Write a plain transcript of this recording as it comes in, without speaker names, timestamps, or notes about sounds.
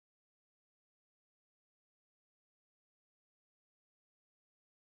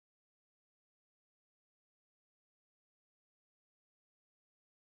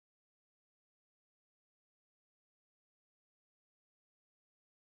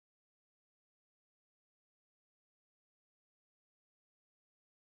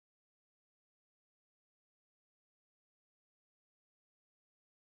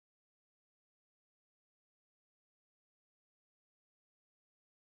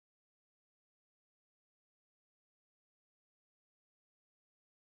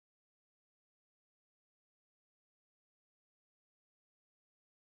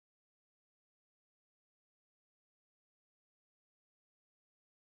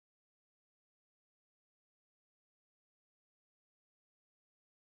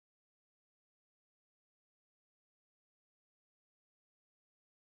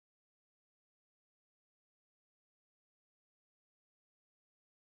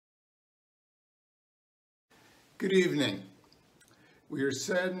Good evening. We are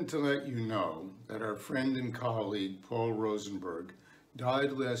saddened to let you know that our friend and colleague Paul Rosenberg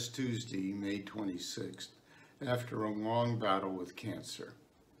died last Tuesday, May 26th, after a long battle with cancer.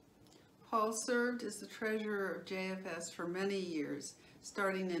 Paul served as the treasurer of JFS for many years,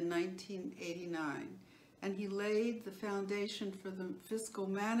 starting in 1989, and he laid the foundation for the fiscal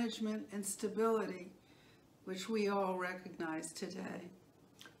management and stability which we all recognize today.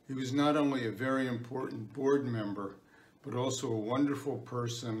 He was not only a very important board member, but also a wonderful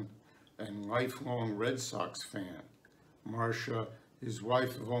person and lifelong Red Sox fan. Marcia, his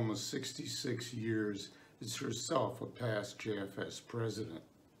wife of almost 66 years, is herself a past JFS president.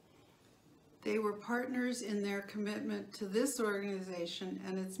 They were partners in their commitment to this organization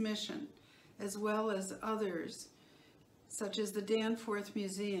and its mission, as well as others, such as the Danforth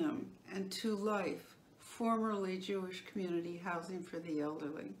Museum and To Life, formerly Jewish Community Housing for the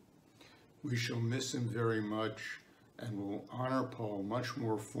Elderly. We shall miss him very much and will honor Paul much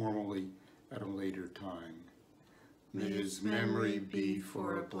more formally at a later time. May his memory be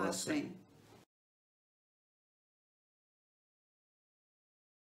for a blessing.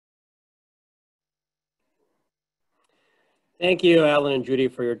 Thank you, Alan and Judy,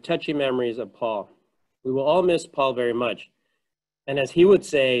 for your touchy memories of Paul. We will all miss Paul very much. And as he would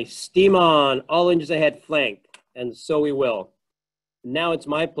say, steam on, all engines ahead flank, and so we will. Now it's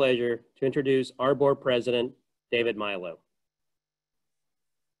my pleasure to introduce our board president, David Milowe.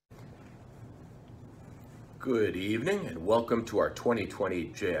 Good evening and welcome to our 2020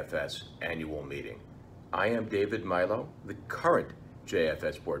 JFS annual meeting. I am David Milowe, the current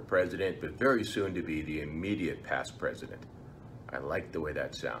JFS board president, but very soon to be the immediate past president. I like the way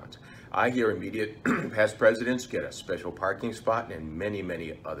that sounds. I hear immediate past presidents get a special parking spot and many,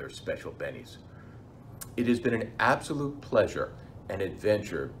 many other special bennies. It has been an absolute pleasure and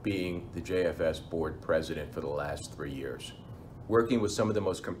adventure being the JFS board president for the last 3 years. Working with some of the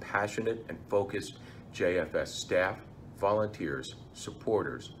most compassionate and focused JFS staff, volunteers,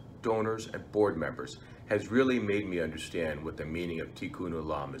 supporters, donors, and board members has really made me understand what the meaning of Tikkun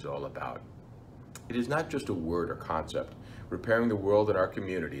Olam is all about. It is not just a word or concept. Repairing the world in our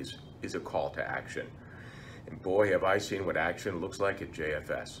communities is a call to action. And boy, have I seen what action looks like at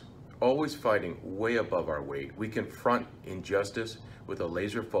JFS. Always fighting way above our weight, we confront injustice with a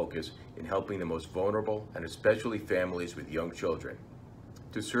laser focus in helping the most vulnerable and especially families with young children.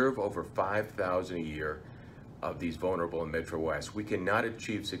 To serve over 5,000 a year of these vulnerable in Metro West, we cannot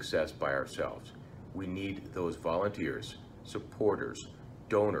achieve success by ourselves. We need those volunteers, supporters,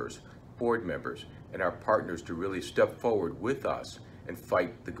 donors, board members, and our partners to really step forward with us and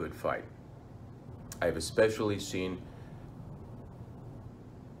fight the good fight. I have especially seen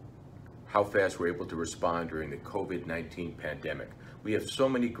how fast we're able to respond during the COVID-19 pandemic. We have so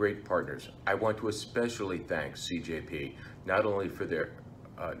many great partners. I want to especially thank CJP, not only for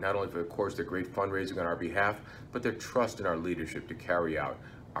of course their great fundraising on our behalf, but their trust in our leadership to carry out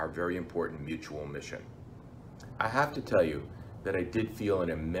our very important mutual mission. I have to tell you that I did feel an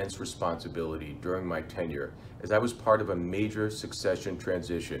immense responsibility during my tenure as I was part of a major succession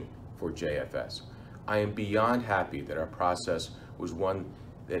transition for JFS. I am beyond happy that our process was one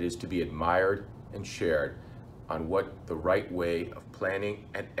that is to be admired and shared on what the right way of planning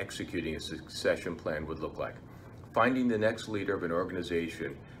and executing a succession plan would look like. Finding the next leader of an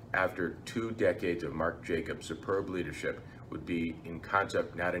organization after 2 decades of Mark Jacobs' superb leadership would be, in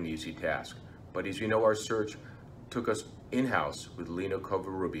concept, not an easy task. But as you know, our search took us in-house with Lino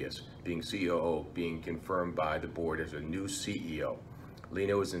Covarrubias, being COO, being confirmed by the board as a new CEO.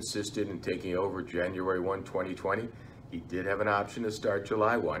 Lino has insisted in taking over January 1, 2020. He did have an option to start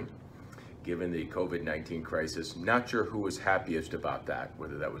July 1. Given the COVID-19 crisis, not sure who was happiest about that,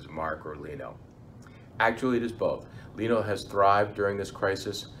 whether that was Mark or Lino. Actually, it is both. Lino has thrived during this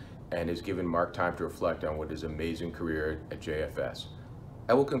crisis and has given Mark time to reflect on what his amazing career at JFS.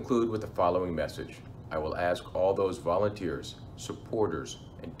 I will conclude with the following message. I will ask all those volunteers, supporters,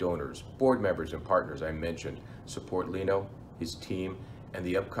 and donors, board members and partners I mentioned, support Lino, his team, and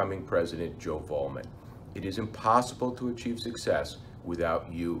the upcoming President Joe Voman. It is impossible to achieve success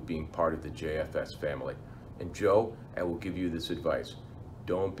without you being part of the JFS family. And Joe, I will give you this advice.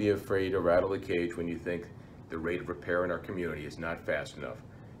 Don't be afraid to rattle the cage when you think the rate of repair in our community is not fast enough.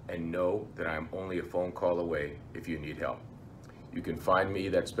 And know that I am only a phone call away if you need help. You can find me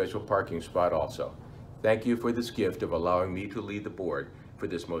that special parking spot also. Thank you for this gift of allowing me to lead the board for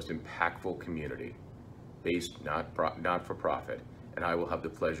this most impactful community, based not for profit, and I will have the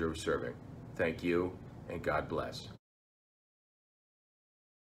pleasure of serving. Thank you, and God bless.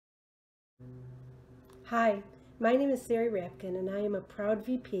 Hi, my name is Sari Rapkin, and I am a proud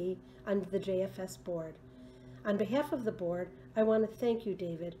VP under the JFS board. On behalf of the board, I want to thank you,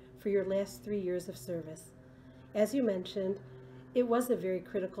 David, for your last 3 years of service. As you mentioned, it was a very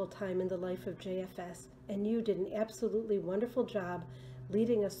critical time in the life of JFS, and you did an absolutely wonderful job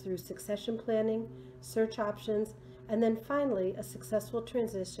leading us through succession planning, search options, and then finally a successful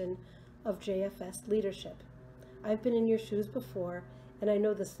transition of JFS leadership. I've been in your shoes before, and I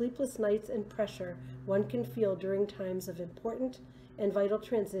know the sleepless nights and pressure one can feel during times of important and vital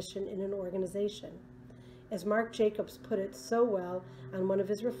transition in an organization. As Mark Jacobs put it so well on one of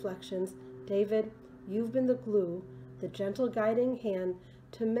his reflections, David, you've been the glue, the gentle guiding hand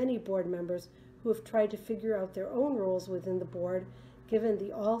to many board members who have tried to figure out their own roles within the board, given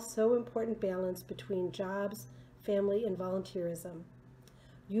the all so important balance between jobs, family, and volunteerism.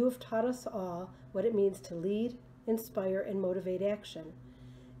 You have taught us all what it means to lead, inspire, and motivate action.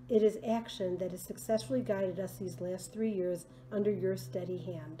 It is action that has successfully guided us these last 3 years under your steady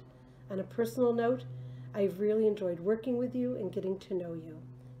hand. On a personal note, I've really enjoyed working with you and getting to know you.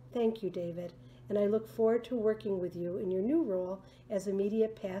 Thank you, David, and I look forward to working with you in your new role as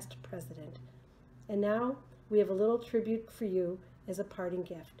immediate past president. And now, we have a little tribute for you as a parting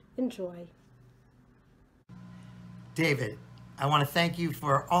gift. Enjoy. David, I want to thank you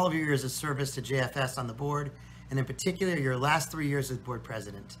for all of your years of service to JFS on the board, and in particular, your last 3 years as board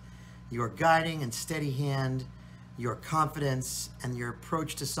president. Your guiding and steady hand, your confidence, and your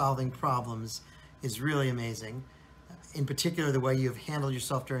approach to solving problems is really amazing. In particular, the way you've handled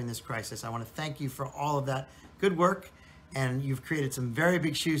yourself during this crisis. I want to thank you for all of that good work, and you've created some very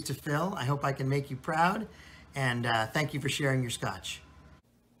big shoes to fill. I hope I can make you proud, and thank you for sharing your scotch.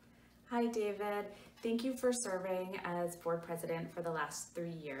 Hi, David. Thank you for serving as board president for the last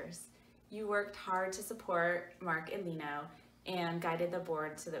 3 years. You worked hard to support Mark and Lino and guided the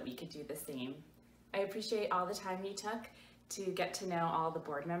board so that we could do the same. I appreciate all the time you took to get to know all the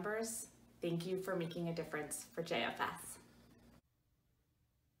board members. Thank you for making a difference for JFS.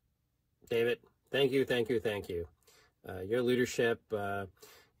 David, thank you. Your leadership and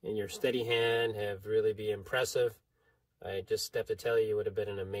your steady hand have really been impressive. I just have to tell you, you would have been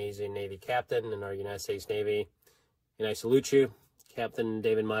an amazing Navy captain in our United States Navy. And I salute you, Captain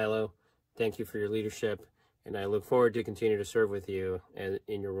David Milowe. Thank you for your leadership, and I look forward to continue to serve with you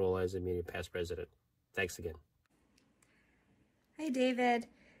in your role as immediate past president. Thanks again. Hi, David.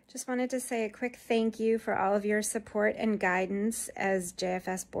 Just wanted to say a quick thank you for all of your support and guidance as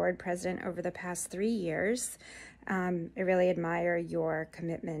JFS board president over the past 3 years. I really admire your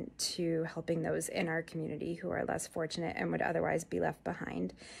commitment to helping those in our community who are less fortunate and would otherwise be left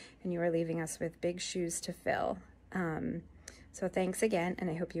behind. And you are leaving us with big shoes to fill. So thanks again, and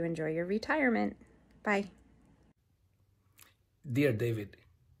I hope you enjoy your retirement. Bye. Dear David,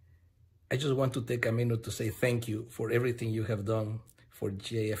 I just want to take a minute to say thank you for everything you have done for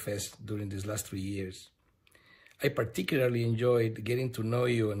JFS during these last 3 years. I particularly enjoyed getting to know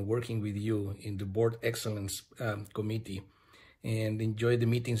you and working with you in the Board Excellence Committee, and enjoyed the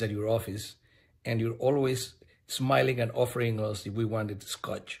meetings at your office, and you're always smiling and offering us if we wanted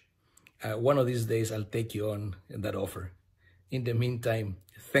scotch. One of these days, I'll take you on that offer. In the meantime,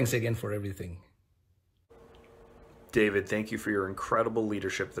 thanks again for everything. David, thank you for your incredible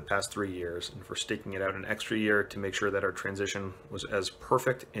leadership the past 3 years and for sticking it out an extra year to make sure that our transition was as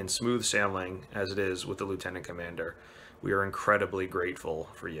perfect and smooth sailing as it is with the Lieutenant Commander. We are incredibly grateful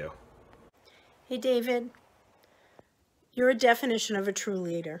for you. Hey, David, you're a definition of a true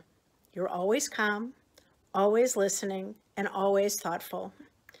leader. You're always calm, always listening, and always thoughtful.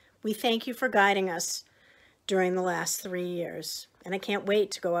 We thank you for guiding us during the last 3 years, and I can't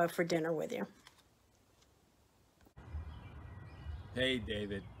wait to go out for dinner with you. Hey,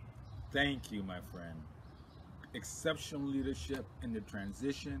 David. Thank you, my friend. Exceptional leadership in the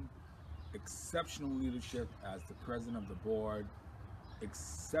transition, exceptional leadership as the president of the board,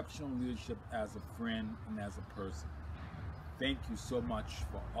 exceptional leadership as a friend and as a person. Thank you so much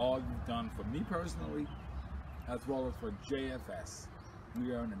for all you've done for me personally, as well as for JFS.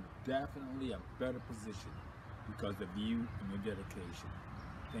 We are in definitely a better position because of you and your dedication.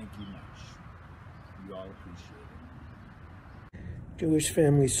 Thank you much. We all appreciate it. Jewish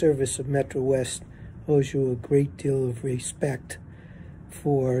Family Service of Metrowest owes you a great deal of respect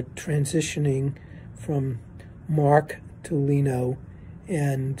for transitioning from Mark to Lino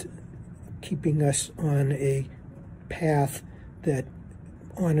and keeping us on a path that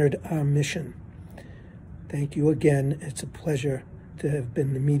honored our mission. Thank you again. It's a pleasure to have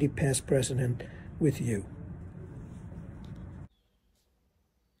been the immediate past president with you.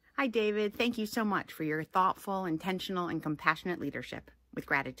 Hi, David. Thank you so much for your thoughtful, intentional, and compassionate leadership. With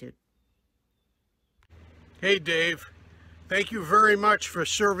gratitude. Hey, Dave. Thank you very much for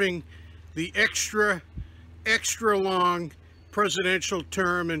serving the extra extra long presidential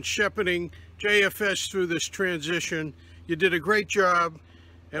term and shepherding JFS through this transition. You did a great job,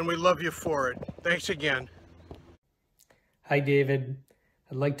 and we love you for it. Thanks again. Hi, David.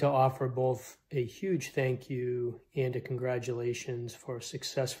 I'd like to offer both a huge thank you and a congratulations for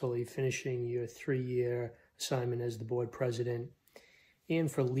successfully finishing your 3-year assignment as the board president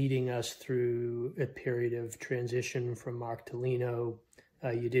and for leading us through a period of transition from Mark to Lino.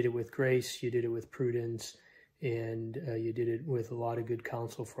 You did it with grace, you did it with prudence, and you did it with a lot of good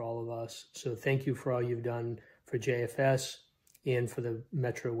counsel for all of us. So thank you for all you've done for JFS and for the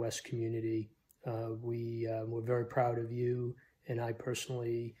Metro West community. We're very proud of you, and I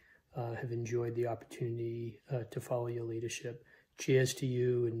personally have enjoyed the opportunity to follow your leadership. Cheers to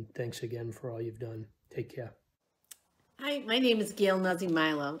you, and thanks again for all you've done. Take care. Hi, my name is Gail Nuzzi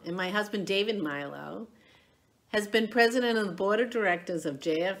Milowe, and my husband David Milowe has been president of the board of directors of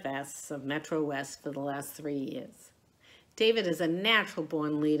JFS of Metrowest for the last 3 years. David is a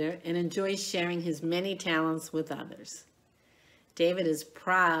natural-born leader and enjoys sharing his many talents with others. David is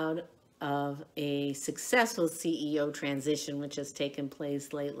proud of a successful CEO transition which has taken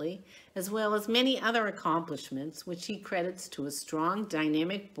place lately, as well as many other accomplishments which he credits to a strong,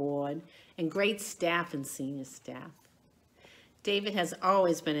 dynamic board and great staff and senior staff. David has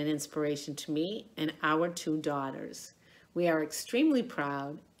always been an inspiration to me and our 2 daughters. We are extremely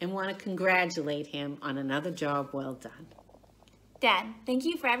proud and want to congratulate him on another job well done. Dad, thank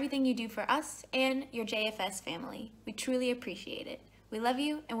you for everything you do for us and your JFS family. We truly appreciate it. We love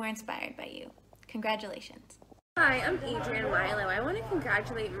you and we're inspired by you. Congratulations. Hi, I'm Adrienne Milo. I want to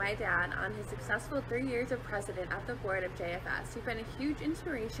congratulate my dad on his successful 3 years of president at the board of JFS. You've been a huge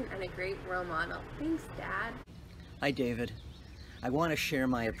inspiration and a great role model. Thanks, Dad. Hi, David. I want to share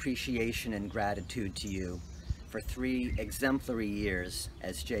my appreciation and gratitude to you for 3 exemplary years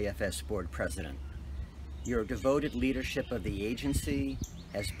as JFS board president. Your devoted leadership of the agency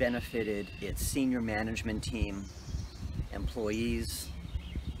has benefited its senior management team, employees,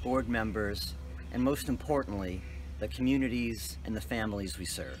 board members, and most importantly, the communities and the families we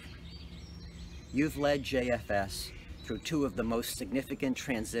serve. You've led JFS through 2 of the most significant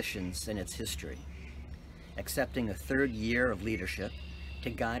transitions in its history, accepting a 3rd year of leadership to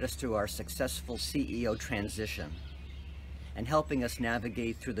guide us through our successful CEO transition and helping us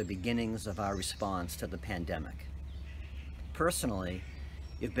navigate through the beginnings of our response to the pandemic. Personally,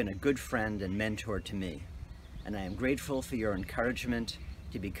 you've been a good friend and mentor to me, and I am grateful for your encouragement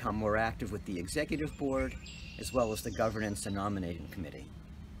to become more active with the executive board as well as the governance and nominating committee.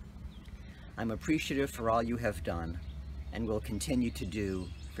 I'm appreciative for all you have done and will continue to do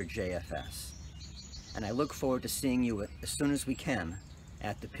for JFS. And I look forward to seeing you as soon as we can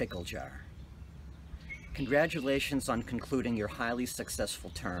at the Pickle Jar. Congratulations on concluding your highly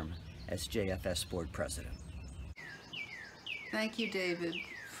successful term as JFS board president. Thank you, David,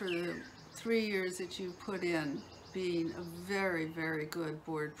 for the 3 years that you put in being a very, very good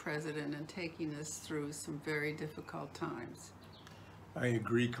board president and taking us through some very difficult times. I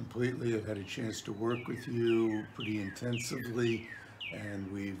agree completely. I've had a chance to work with you pretty intensively,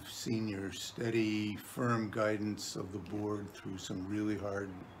 and we've seen your steady, firm guidance of the board through some really hard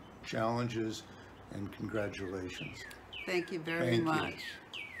challenges, and congratulations. Thank you very much.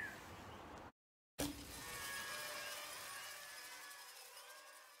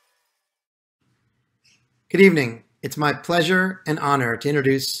 Good evening. It's my pleasure and honor to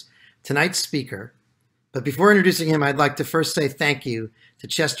introduce tonight's speaker. But before introducing him, I'd like to first say thank you to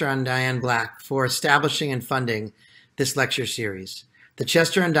Chester and Diane Black for establishing and funding this lecture series. The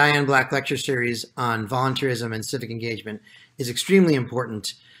Chester and Diane Black lecture series on volunteerism and civic engagement is extremely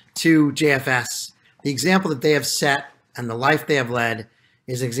important to JFS. The example that they have set and the life they have led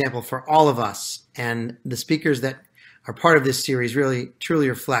is an example for all of us. And the speakers that are part of this series really, truly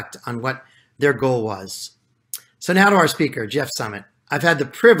reflect on what their goal was. So now to our speaker, Jeff Summit. I've had the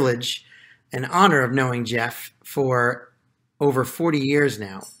privilege and honor of knowing Jeff for over 40 years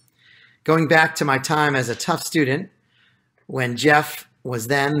now. Going back to my time as a Tufts student, when Jeff was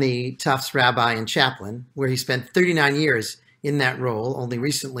then the Tufts rabbi and chaplain, where he spent 39 years in that role, only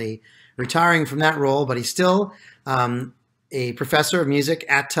recently retiring from that role, but he's still a professor of music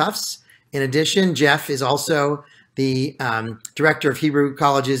at Tufts. In addition, Jeff is also the director of Hebrew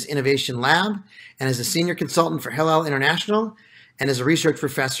College's Innovation Lab and is a senior consultant for Hillel International and is a research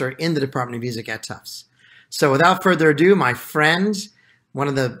professor in the Department of Music at Tufts. So without further ado, my friend, one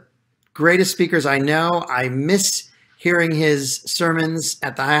of the greatest speakers I know, I miss hearing his sermons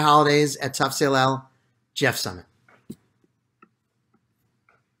at the high holidays at Tufts Hillel, Jeff Summit.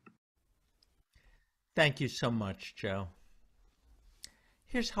 Thank you so much, Joe.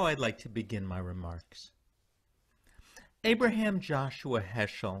 Here's how I'd like to begin my remarks. Abraham Joshua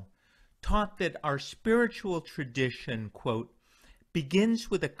Heschel taught that our spiritual tradition, quote, begins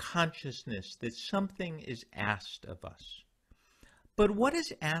with a consciousness that something is asked of us. But what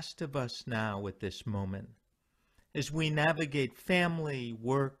is asked of us now at this moment, as we navigate family,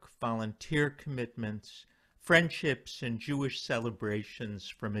 work, volunteer commitments, friendships, and Jewish celebrations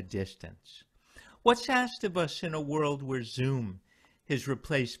from a distance? What's asked of us in a world where Zoom has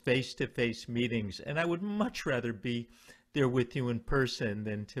replaced face-to-face meetings, and I would much rather be there with you in person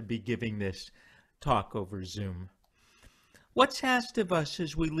than to be giving this talk over Zoom? What's asked of us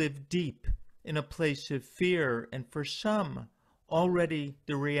as we live deep in a place of fear, and for some, already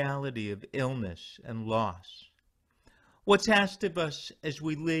the reality of illness and loss? What's asked of us as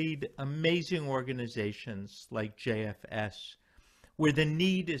we lead amazing organizations like JFS, where the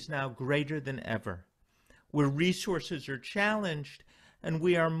need is now greater than ever, where resources are challenged, and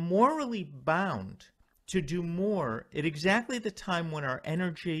we are morally bound to do more at exactly the time when our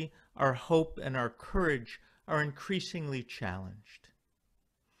energy, our hope, and our courage are increasingly challenged.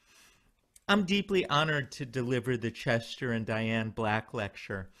 I'm deeply honored to deliver the Chester and Diane Black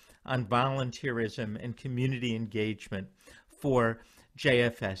Lecture on volunteerism and community engagement for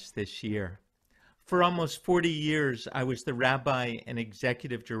JFS this year. For almost 40 years, I was the rabbi and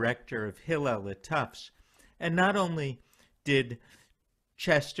executive director of Hillel at Tufts, and not only did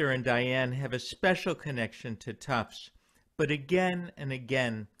Chester and Diane have a special connection to Tufts, but again and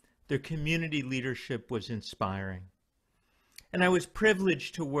again, their community leadership was inspiring. And I was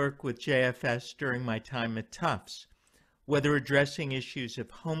privileged to work with JFS during my time at Tufts, whether addressing issues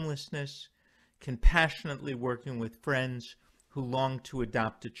of homelessness, compassionately working with friends who longed to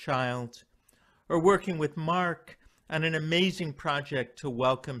adopt a child, or working with Mark on an amazing project to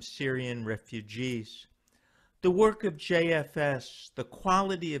welcome Syrian refugees. The work of JFS, the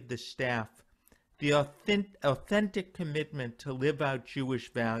quality of the staff, the authentic commitment to live out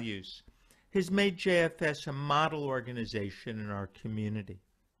Jewish values has made JFS a model organization in our community.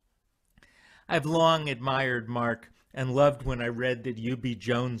 I've long admired Mark and loved when I read that U.B.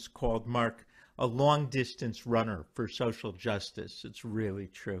 Jones called Mark a long-distance runner for social justice. It's really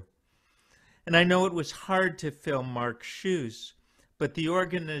true. And I know it was hard to fill Mark's shoes, but the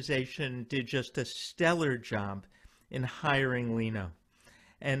organization did just a stellar job in hiring Lino.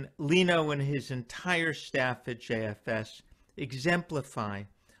 And Lino and his entire staff at JFS exemplify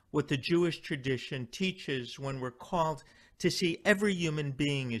what the Jewish tradition teaches when we're called to see every human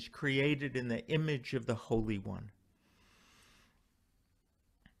being is created in the image of the Holy One.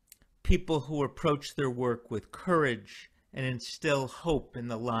 People who approach their work with courage and instill hope in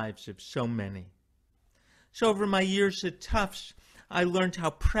the lives of so many. So over my years at Tufts, I learned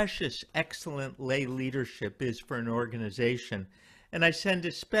how precious excellent lay leadership is for an organization, and I send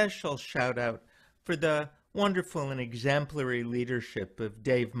a special shout out for the wonderful and exemplary leadership of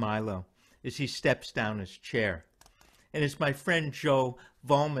Dave Milowe as he steps down as chair. And as my friend Joe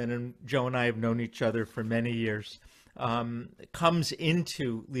Voman, and Joe and I have known each other for many years, comes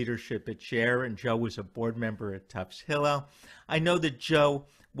into leadership at chair, and Joe was a board member at Tufts Hillel, I know that Joe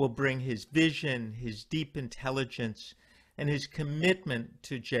will bring his vision, his deep intelligence, and his commitment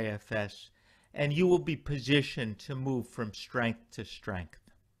to JFS, and you will be positioned to move from strength to strength.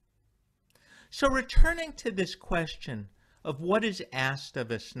 So returning to this question of what is asked of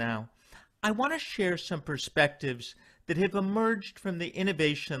us now, I want to share some perspectives that have emerged from the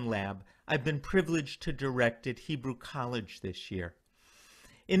Innovation Lab I've been privileged to direct at Hebrew College this year.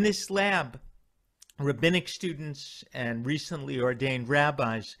 In this lab, rabbinic students and recently ordained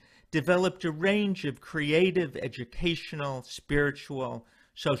rabbis developed a range of creative, educational, spiritual,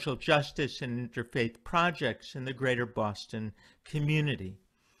 social justice, and interfaith projects in the greater Boston community.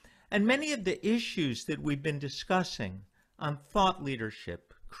 And many of the issues that we've been discussing on thought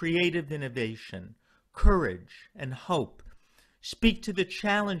leadership, creative innovation, courage, and hope speak to the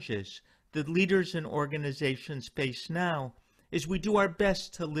challenges that leaders and organizations face now as we do our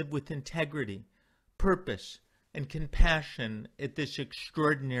best to live with integrity, purpose, and compassion at this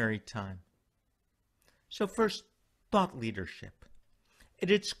extraordinary time. So first, thought leadership.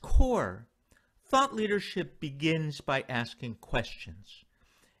 At its core, thought leadership begins by asking questions.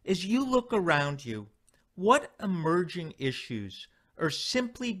 As you look around you, what emerging issues are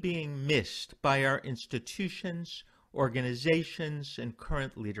simply being missed by our institutions, organizations, and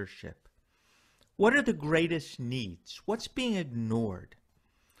current leadership? What are the greatest needs? What's being ignored?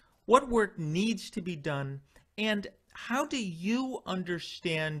 What work needs to be done? And how do you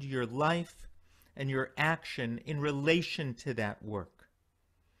understand your life and your action in relation to that work?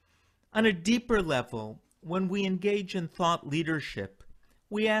 On a deeper level, when we engage in thought leadership,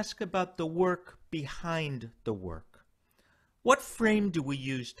 we ask about the work behind the work. What frame do we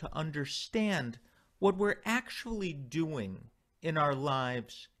use to understand what we're actually doing in our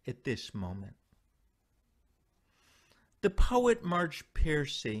lives at this moment? The poet Marge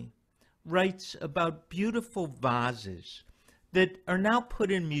Piercy writes about beautiful vases that are now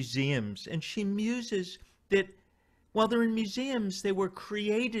put in museums, and she muses that while they're in museums, they were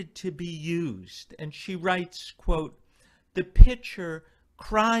created to be used. And she writes, quote, "The pitcher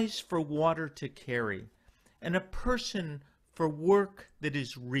cries for water to carry, and a person for work that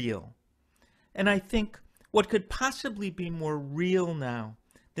is real." And I think what could possibly be more real now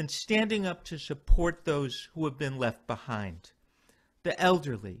than standing up to support those who have been left behind? The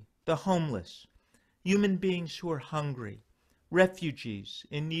elderly, the homeless, human beings who are hungry, refugees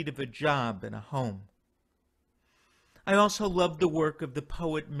in need of a job and a home. I also love the work of the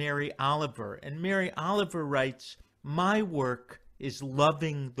poet Mary Oliver, and Mary Oliver writes, "My work is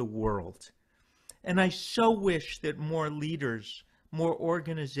loving the world." And I so wish that more leaders, more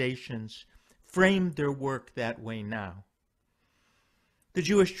organizations framed their work that way now. The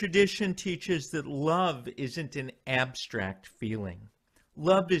Jewish tradition teaches that love isn't an abstract feeling.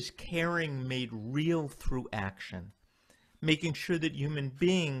 Love is caring made real through action, making sure that human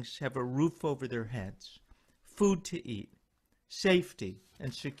beings have a roof over their heads, food to eat, safety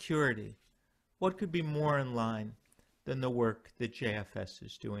and security. What could be more in line than the work that JFS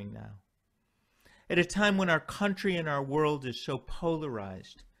is doing now? At a time when our country and our world is so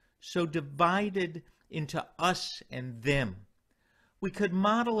polarized, so divided into us and them, we could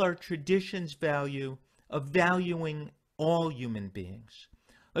model our tradition's value of valuing all human beings.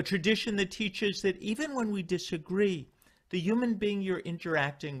 A tradition that teaches that even when we disagree, the human being you're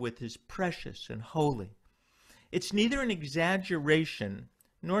interacting with is precious and holy. It's neither an exaggeration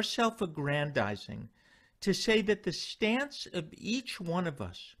nor self-aggrandizing to say that the stance of each one of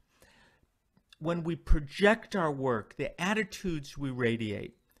us, when we project our work, the attitudes we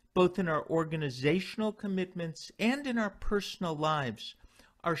radiate, both in our organizational commitments and in our personal lives,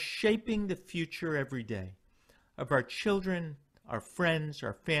 are shaping the future every day of our children, our friends,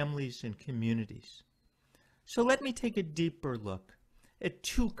 our families, and communities. So let me take a deeper look at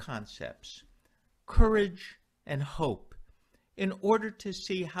two concepts, courage and hope, in order to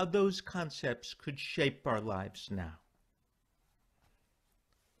see how those concepts could shape our lives now.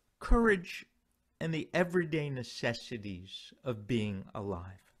 Courage and the everyday necessities of being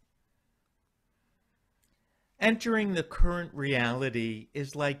alive. Entering the current reality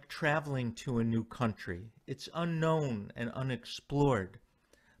is like traveling to a new country. It's unknown and unexplored.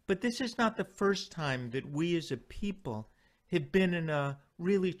 But this is not the first time that we as a people have been in a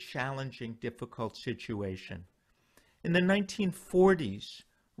really challenging, difficult situation. In the 1940s,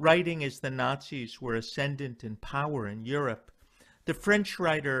 writing as the Nazis were ascendant in power in Europe, the French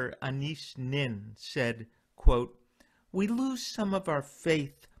writer Anis Nin said, quote, "We lose some of our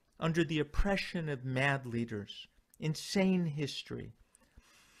faith under the oppression of mad leaders, insane history,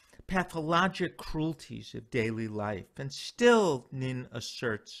 pathologic cruelties of daily life, and still," Nin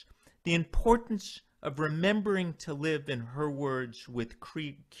asserts, "the importance of remembering to live," in her words, "with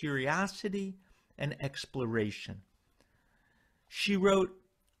curiosity and exploration." She wrote,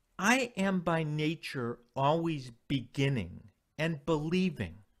 "I am by nature always beginning and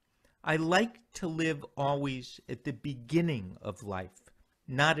believing. I like to live always at the beginning of life,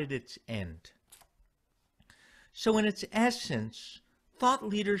 not at its end." So in its essence, thought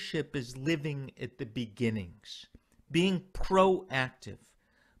leadership is living at the beginnings, being proactive,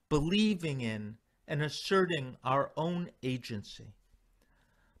 believing in and asserting our own agency.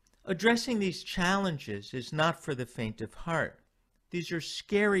 Addressing these challenges is not for the faint of heart. These are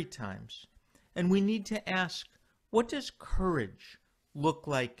scary times, and we need to ask, what does courage look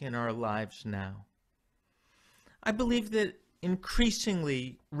like in our lives now? I believe that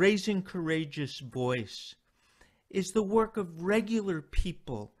increasingly raising courageous voice is the work of regular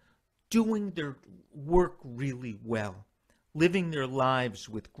people doing their work really well, living their lives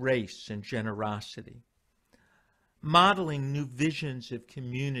with grace and generosity, modeling new visions of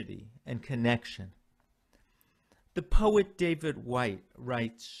community and connection. The poet David White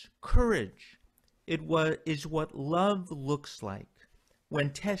writes, "Courage is what love looks like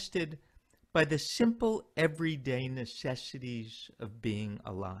when tested by the simple everyday necessities of being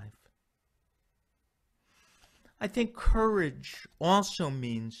alive." I think courage also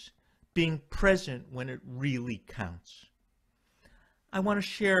means being present when it really counts. I want to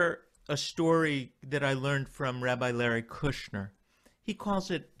share a story that I learned from Rabbi Larry Kushner. He calls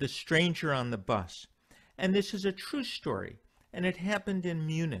it "The Stranger on the Bus." And this is a true story, and it happened in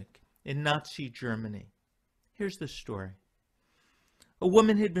Munich, in Nazi Germany. Here's the story. A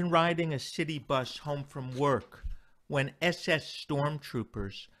woman had been riding a city bus home from work when SS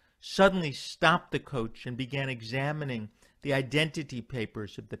stormtroopers suddenly stopped the coach and began examining the identity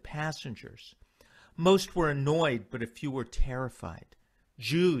papers of the passengers. Most were annoyed, but a few were terrified.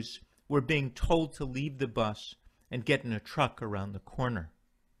 Jews were being told to leave the bus and get in a truck around the corner.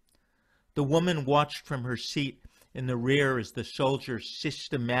 The woman watched from her seat in the rear as the soldiers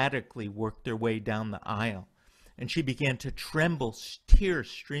systematically worked their way down the aisle, and she began to tremble,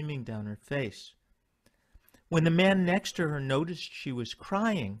 tears streaming down her face. When the man next to her noticed she was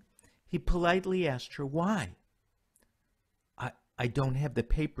crying, he politely asked her why. I don't have the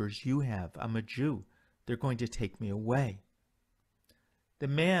papers you have. I'm a Jew. They're going to take me away. The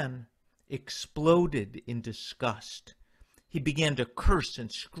man exploded in disgust. He began to curse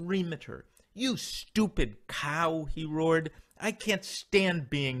and scream at her. "You stupid cow," he roared. "I can't stand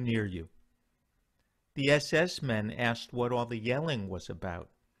being near you." The SS men asked what all the yelling was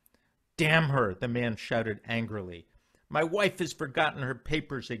about. "Damn her," the man shouted angrily. "My wife has forgotten her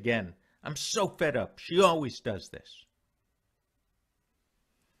papers again. I'm so fed up. She always does this."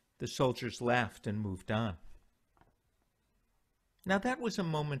 The soldiers laughed and moved on. Now that was a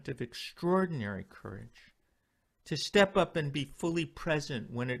moment of extraordinary courage, to step up and be fully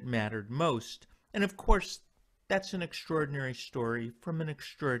present when it mattered most. And of course, that's an extraordinary story from an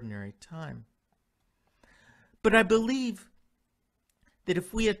extraordinary time. But I believe that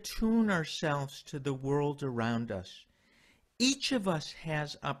if we attune ourselves to the world around us, each of us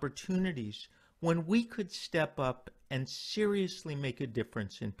has opportunities when we could step up and seriously make a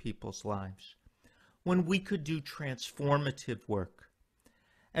difference in people's lives, when we could do transformative work,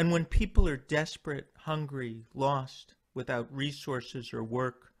 and when people are desperate, hungry, lost, without resources or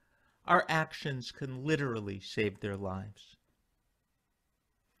work, our actions can literally save their lives.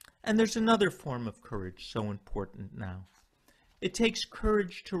 And there's another form of courage so important now. It takes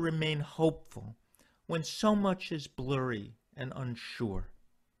courage to remain hopeful when so much is blurry and unsure.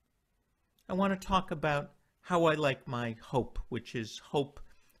 I want to talk about how I like my hope, which is hope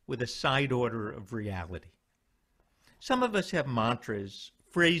with a side order of reality. Some of us have mantras,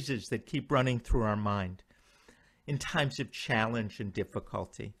 phrases that keep running through our mind in times of challenge and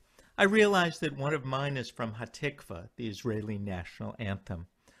difficulty. I realize that one of mine is from Hatikva, the Israeli national anthem.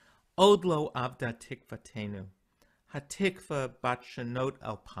 Od lo avda tikvatenu, Hatikva bat shanot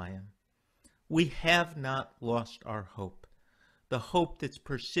alpayim. We have not lost our hope, the hope that's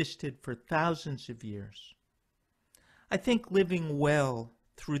persisted for thousands of years. I think living well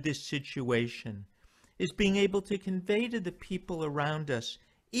through this situation is being able to convey to the people around us,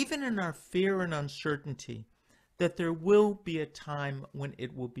 even in our fear and uncertainty, that there will be a time when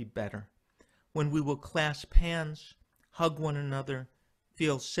it will be better, when we will clasp hands, hug one another,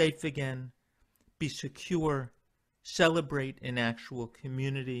 feel safe again, be secure, celebrate in actual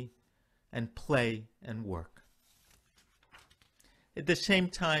community, and play and work. At the same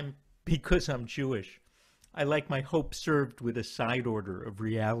time, because I'm Jewish, I like my hope served with a side order of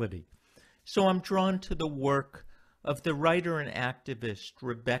reality. So I'm drawn to the work of the writer and activist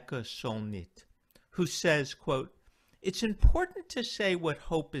Rebecca Solnit, who says, quote, "It's important to say what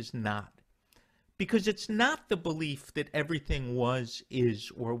hope is not, because it's not the belief that everything was,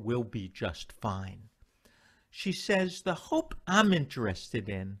 is, or will be just fine." She says, "The hope I'm interested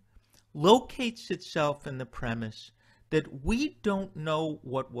in locates itself in the premise that we don't know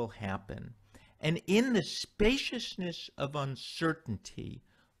what will happen, and in the spaciousness of uncertainty,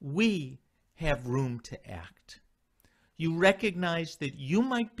 we have room to act. You recognize that you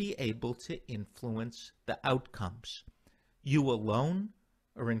might be able to influence the outcomes, you alone,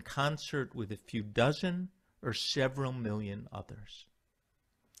 or in concert with a few dozen or several million others."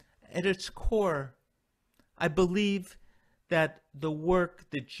 At its core, I believe that the work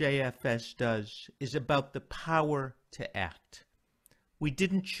that JFS does is about the power to act. We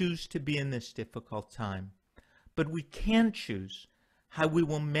didn't choose to be in this difficult time, but we can choose how we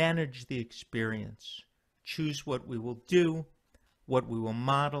will manage the experience, choose what we will do, what we will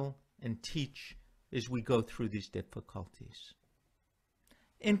model and teach as we go through these difficulties.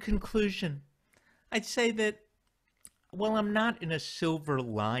 In conclusion, I'd say that while I'm not in a silver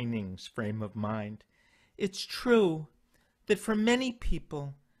linings frame of mind, it's true that for many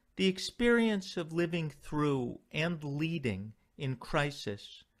people, the experience of living through and leading in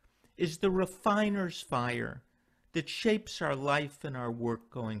crisis is the refiner's fire that shapes our life and our work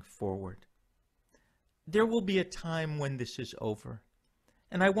going forward. There will be a time when this is over,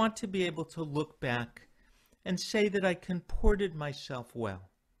 and I want to be able to look back and say that I comported myself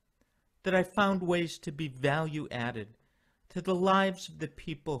well, that I found ways to be value added to the lives of the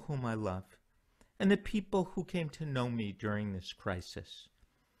people whom I love and the people who came to know me during this crisis.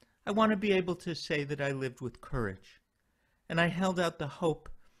 I want to be able to say that I lived with courage, and I held out the hope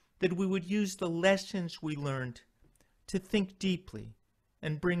that we would use the lessons we learned to think deeply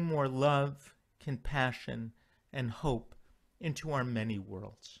and bring more love, compassion, and hope into our many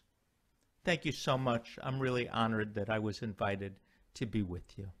worlds. Thank you so much. I'm really honored that I was invited to be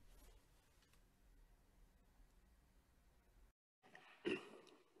with you.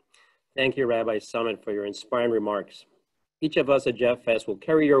 Thank you, Rabbi Summit, for your inspiring remarks. Each of us at JFS will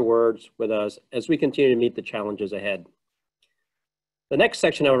carry your words with us as we continue to meet the challenges ahead. The next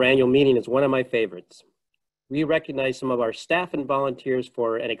section of our annual meeting is one of my favorites. We recognize some of our staff and volunteers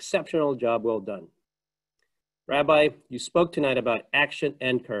for an exceptional job well done. Rabbi, you spoke tonight about action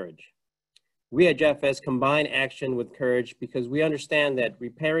and courage. We at JFS combine action with courage because we understand that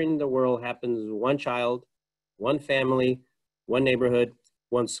repairing the world happens one child, one family, one neighborhood,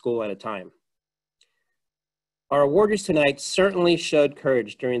 one school at a time. Our awarders tonight certainly showed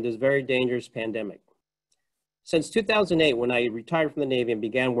courage during this very dangerous pandemic. Since 2008, when I retired from the Navy and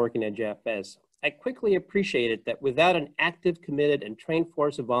began working at JFS, I quickly appreciated that without an active, committed, and trained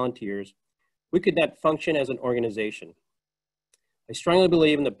force of volunteers, we could not function as an organization. I strongly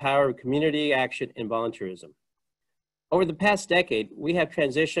believe in the power of community action and volunteerism. Over the past decade, we have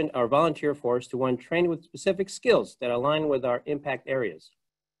transitioned our volunteer force to one trained with specific skills that align with our impact areas.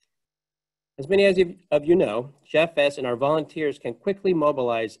 As many of you know, JFS and our volunteers can quickly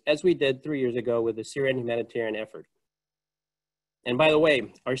mobilize, as we did 3 years ago with the Syrian humanitarian effort. And by the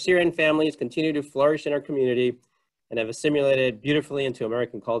way, our Syrian families continue to flourish in our community and have assimilated beautifully into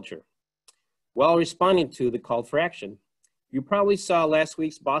American culture. While responding to the call for action, you probably saw last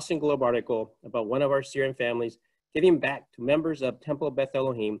week's Boston Globe article about one of our Syrian families giving back to members of Temple Beth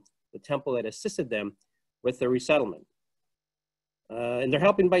Elohim, the temple that assisted them with their resettlement. And they're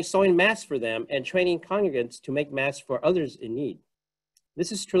helping by sewing masks for them and training congregants to make masks for others in need.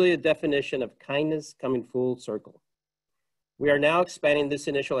 This is truly a definition of kindness coming full circle. We are now expanding this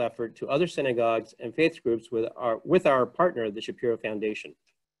initial effort to other synagogues and faith groups with our partner, the Shapiro Foundation.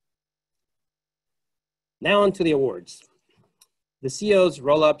 Now on to the awards. The CEO's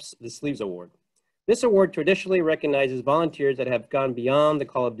Roll-Ups the Sleeves Award. This award traditionally recognizes volunteers that have gone beyond the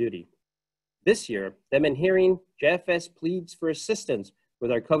call of duty. This year, they've been hearing JFS pleads for assistance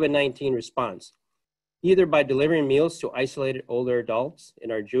with our COVID-19 response, either by delivering meals to isolated older adults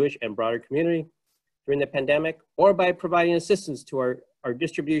in our Jewish and broader community during the pandemic, or by providing assistance to our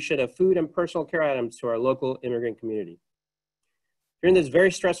distribution of food and personal care items to our local immigrant community. During this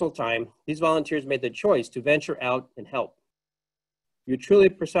very stressful time, these volunteers made the choice to venture out and help. You truly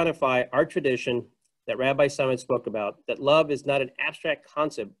personify our tradition that Rabbi Summit spoke about, that love is not an abstract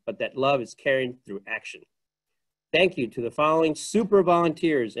concept, but that love is carried through action. Thank you to the following super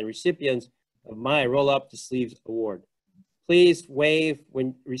volunteers and recipients of my Roll Up the Sleeves Award. Please wave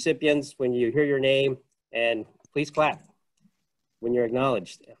when recipients when you hear your name, and please clap when you're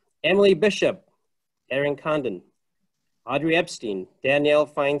acknowledged. Emily Bishop, Erin Condon, Audrey Epstein, Danielle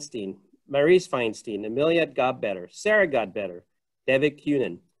Feinstein, Maurice Feinstein, Amelia Godbetter, Sarah Godbetter, David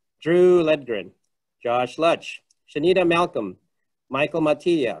Cunin, Drew Ledgren, Josh Lutch, Shanita Malcolm, Michael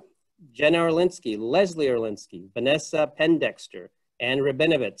Matilla, Jenna Orlinsky, Leslie Orlinsky, Vanessa Pendexter, Ann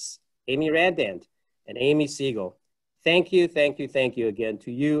Rabinovitz, Amy Radand, and Amy Siegel. Thank you, thank you, thank you again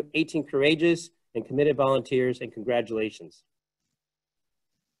to you, 18 courageous and committed volunteers, and congratulations.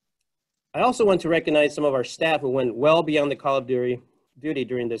 I also want to recognize some of our staff who went well beyond the call of duty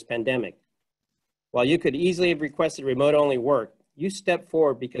during this pandemic. While you could easily have requested remote-only work, you stepped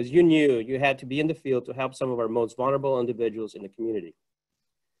forward because you knew you had to be in the field to help some of our most vulnerable individuals in the community.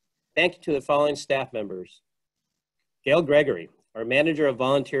 Thank you to the following staff members. Gail Gregory, our manager of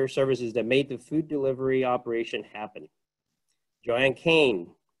volunteer services that made the food delivery operation happen. Joanne Kane,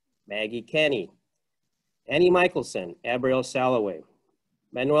 Maggie Kenny, Annie Michelson, Abriel Salaway,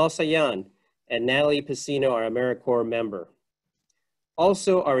 Manuel Sayan, and Natalie Piscino, our AmeriCorps member.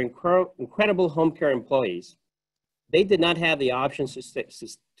 Also, our incredible home care employees. They did not have the options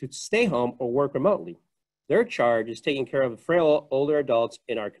to stay home or work remotely. Their charge is taking care of frail older adults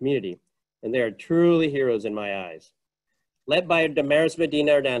in our community, and they are truly heroes in my eyes. Led by Damaris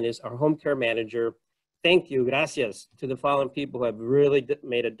Medina Hernandez, our home care manager, thank you, gracias, to the following people who have really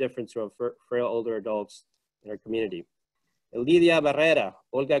made a difference to our frail older adults in our community. Elidia Barrera,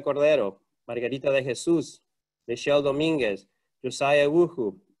 Olga Cordero, Margarita de Jesus, Michelle Dominguez, Josiah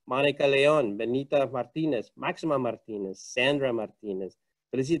Wuhu, Monica Leon, Benita Martinez, Maxima Martinez, Sandra Martinez,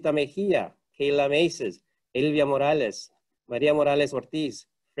 Felicita Mejia, Kayla Maces, Elvia Morales, Maria Morales Ortiz,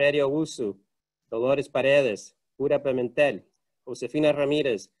 Freddy Owusu, Dolores Paredes, Pura Pimentel, Josefina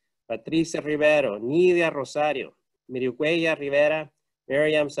Ramirez, Patricia Rivero, Nidia Rosario, Miricuella Rivera,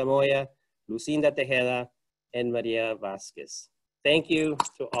 Miriam Samoya, Lucinda Tejeda, and Maria Vasquez. Thank you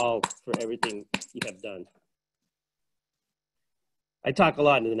to all for everything you have done. I talk a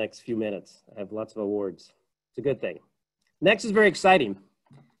lot in the next few minutes. I have lots of awards. It's a good thing. Next is very exciting.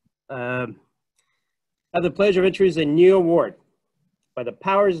 I have the pleasure of introducing a new award. By the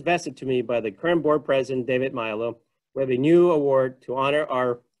powers vested to me by the current board president, David Milowe, we have a new award to honor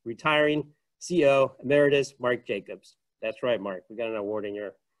our retiring CEO Emeritus, Mark Jacobs. That's right, Mark, we got an award in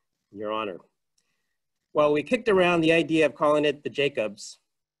your honor. Well, we kicked around the idea of calling it the Jacobs.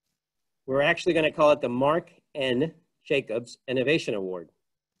 We're actually going to call it the Mark N. Jacobs Innovation Award.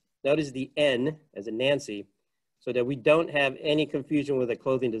 Notice the N as in Nancy, so that we don't have any confusion with a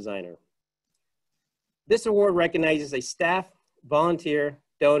clothing designer. This award recognizes a staff, volunteer,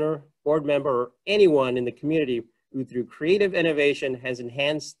 donor, board member, or anyone in the community who through creative innovation has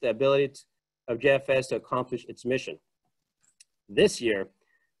enhanced the ability of JFS to accomplish its mission. This year,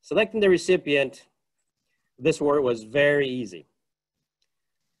 selecting the recipient of this award was very easy.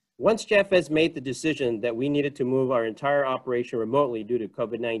 Once JFS made the decision that we needed to move our entire operation remotely due to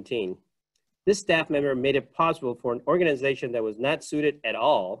COVID-19, this staff member made it possible for an organization that was not suited at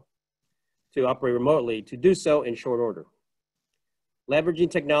all to operate remotely to do so in short order. Leveraging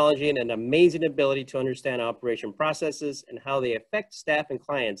technology and an amazing ability to understand operation processes and how they affect staff and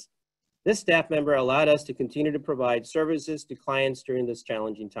clients, this staff member allowed us to continue to provide services to clients during this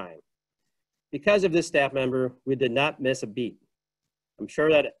challenging time. Because of this staff member, we did not miss a beat. I'm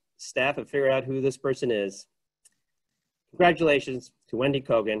sure that staff have figured out who this person is. Congratulations to Wendy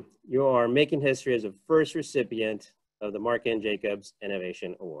Kogan. You are making history as the first recipient of the Mark N. Jacobs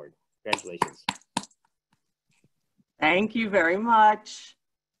Innovation Award. Congratulations. Thank you very much.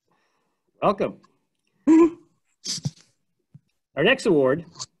 Welcome. Our next award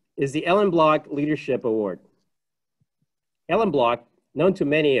is the Ellen Block Leadership Award. Ellen Block, known to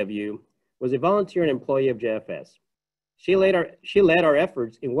many of you, was a volunteer and employee of JFS. She led our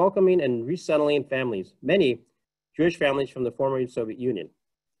efforts in welcoming and resettling families, many Jewish families from the former Soviet Union.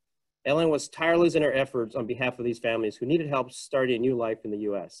 Ellen was tireless in her efforts on behalf of these families who needed help starting a new life in the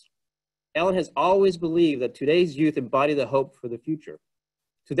US. Ellen has always believed that today's youth embody the hope for the future.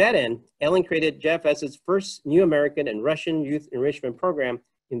 To that end, Ellen created JFS's first New American and Russian youth enrichment program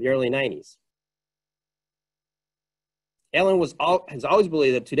in the early 90s. Ellen has always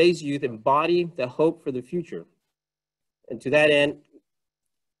believed that today's youth embody the hope for the future. And to that end,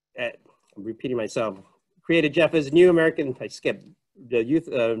 I'm repeating myself, created JFS's New American, the youth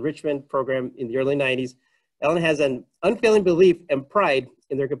enrichment program in the early 90s. Ellen has an unfailing belief and pride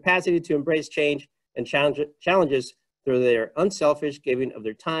in their capacity to embrace change and challenges through their unselfish giving of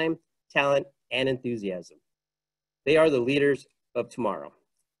their time, talent, and enthusiasm. They are the leaders of tomorrow.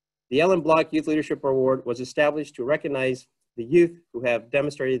 The Ellen Block Youth Leadership Award was established to recognize the youth who have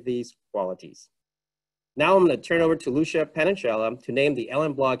demonstrated these qualities. Now I'm going to turn over to Lucia Panicella to name the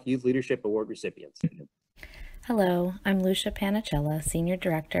Ellen Block Youth Leadership Award recipients. Hello, I'm Lucia Panicella, Senior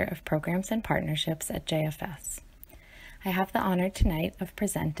Director of Programs and Partnerships at JFS. I have the honor tonight of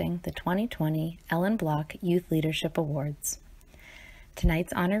presenting the 2020 Ellen Block Youth Leadership Awards.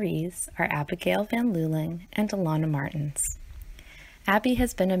 Tonight's honorees are Abigail Van Luling and Elana Martins. Abby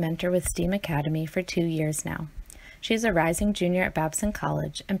has been a mentor with STEAM Academy for 2 years now. She's a rising junior at Babson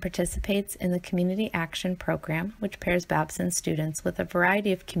College and participates in the Community Action Program, which pairs Babson students with a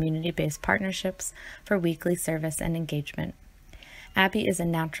variety of community-based partnerships for weekly service and engagement. Abby is a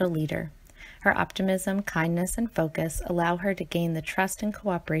natural leader. Her optimism, kindness, and focus allow her to gain the trust and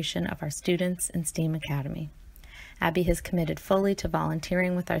cooperation of our students in STEAM Academy. Abby has committed fully to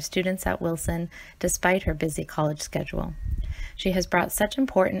volunteering with our students at Wilson despite her busy college schedule. She has brought such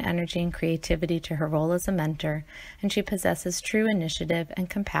important energy and creativity to her role as a mentor, and she possesses true initiative and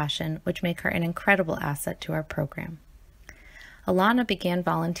compassion, which make her an incredible asset to our program. Elana began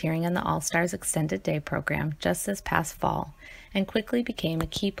volunteering in the All-Stars Extended Day program just this past fall, and quickly became a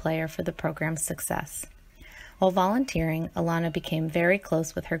key player for the program's success. While volunteering, Elana became very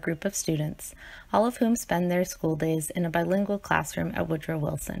close with her group of students, all of whom spend their school days in a bilingual classroom at Woodrow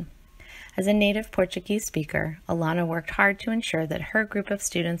Wilson. As a native Portuguese speaker, Elana worked hard to ensure that her group of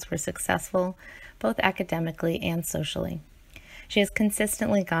students were successful, both academically and socially. She has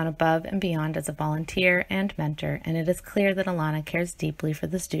consistently gone above and beyond as a volunteer and mentor, and it is clear that Elana cares deeply for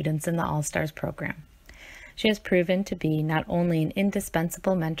the students in the All-Stars program. She has proven to be not only an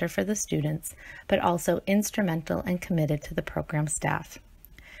indispensable mentor for the students, but also instrumental and committed to the program staff.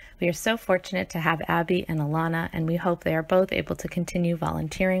 We are so fortunate to have Abby and Elana, and we hope they are both able to continue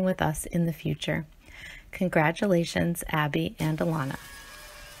volunteering with us in the future. Congratulations, Abby and Elana.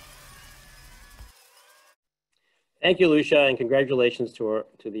 Thank you, Lucia, and congratulations to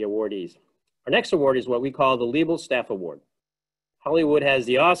the awardees. Our next award is what we call the Liebel Staff Award. Hollywood has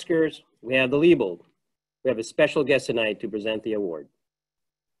the Oscars, we have the Liebel. We have a special guest tonight to present the award.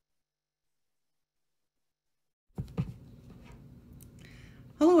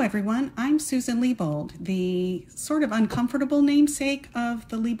 Hello everyone, I'm Susan Liebold, the sort of uncomfortable namesake of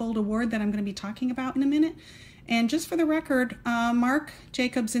the Liebold Award that I'm going to be talking about in a minute. And just for the record, Mark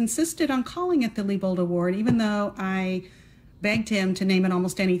Jacobs insisted on calling it the Liebold Award, even though I begged him to name it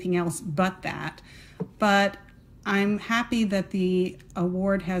almost anything else but that. But I'm happy that the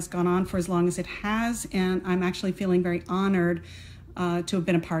award has gone on for as long as it has, and I'm actually feeling very honored to have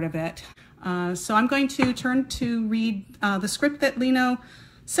been a part of it. So I'm going to turn to read the script that Lino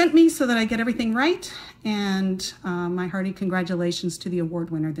sent me so that I get everything right, and my hearty congratulations to the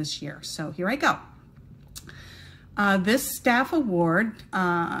award winner this year. So here I go. This staff award,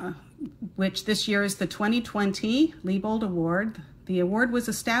 which this year is the 2020 Liebold Award, the award was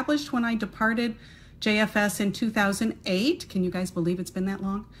established when I departed JFS in 2008. Can you guys believe it's been that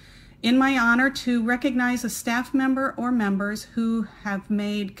long? In my honor to recognize a staff member or members who have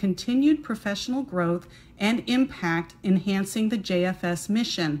made continued professional growth and impact enhancing the JFS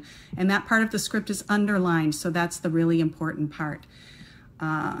mission. And that part of the script is underlined, so that's the really important part.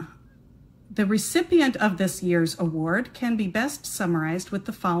 The recipient of this year's award can be best summarized with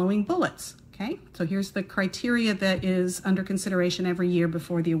the following bullets. Okay, so here's the criteria that is under consideration every year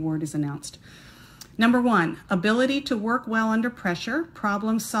before the award is announced. Number 1, ability to work well under pressure,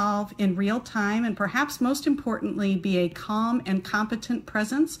 problem solve in real time, and perhaps most importantly, be a calm and competent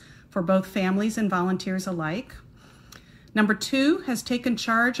presence for both families and volunteers alike. Number 2, has taken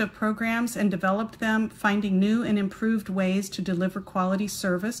charge of programs and developed them, finding new and improved ways to deliver quality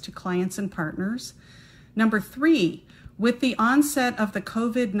service to clients and partners. Number 3, with the onset of the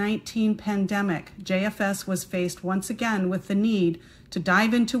COVID-19 pandemic, JFS was faced once again with the need to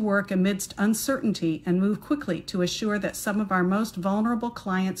dive into work amidst uncertainty and move quickly to assure that some of our most vulnerable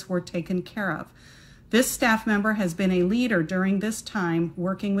clients were taken care of. This staff member has been a leader during this time,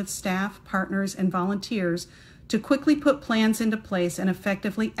 working with staff, partners, and volunteers to quickly put plans into place and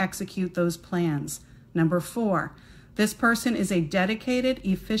effectively execute those plans. Number 4, this person is a dedicated,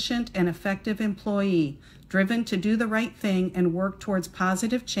 efficient, and effective employee, driven to do the right thing and work towards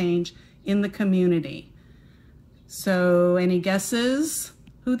positive change in the community. So any guesses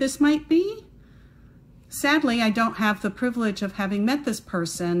who this might be? Sadly, I don't have the privilege of having met this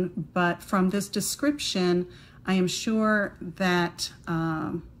person, but from this description, I am sure that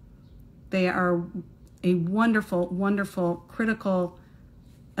they are a wonderful, wonderful, critical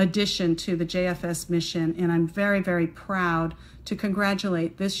addition to the JFS mission, and I'm very, very proud to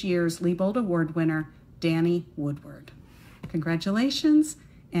congratulate this year's Liebold Award winner, Danny Woodward. Congratulations,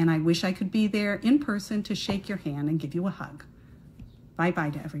 and I wish I could be there in person to shake your hand and give you a hug.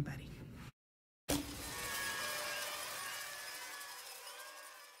 Bye-bye to everybody.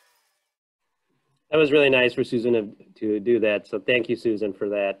 That was really nice for Susan to do that, so thank you, Susan, for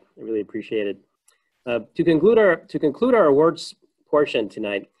that. I really appreciate it. To conclude our awards portion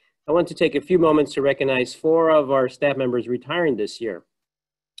tonight, I want to take a few moments to recognize 4 of our staff members retiring this year.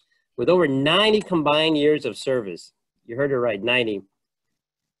 With over 90 combined years of service, you heard it right, 90.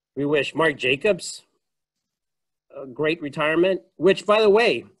 We wish Mark Jacobs a great retirement, which, by the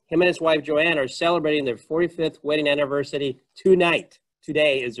way, him and his wife Joanne are celebrating their 45th wedding anniversary tonight.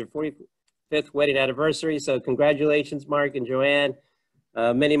 Today is their 45th wedding anniversary, so congratulations, Mark and Joanne.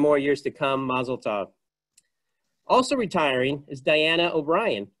 Many more years to come, Mazel Tov. Also retiring is Diana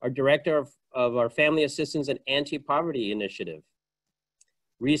O'Brien, our Director of our Family Assistance and Anti-Poverty Initiative.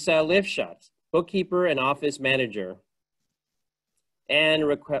 Risa Lifshot, Bookkeeper and Office Manager. And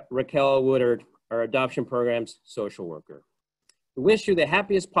Raquel Woodard, our Adoption Program's Social Worker. We wish you the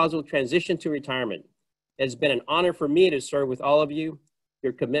happiest possible transition to retirement. It has been an honor for me to serve with all of you.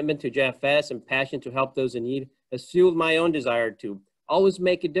 Your commitment to JFS and passion to help those in need has fueled my own desire to always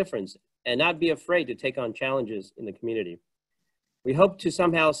make a difference and not be afraid to take on challenges in the community. We hope to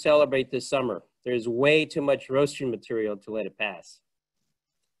somehow celebrate this summer. There's way too much roasting material to let it pass.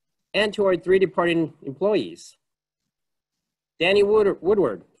 And to our 3 departing employees. Danny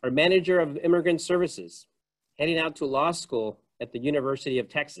Woodward, our Manager of Immigrant Services, heading out to law school at the University of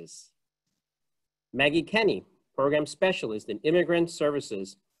Texas. Maggie Kenny, Program Specialist in Immigrant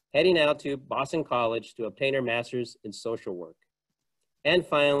Services, heading out to Boston College to obtain her master's in social work. And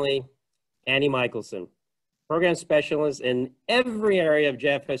finally, Annie Michelson, Program Specialist in every area of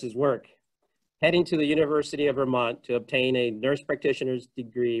JFS's work, heading to the University of Vermont to obtain a nurse practitioner's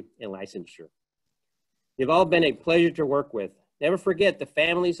degree in licensure. You've all been a pleasure to work with. Never forget the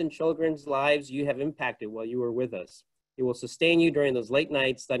families and children's lives you have impacted while you were with us. He will sustain you during those late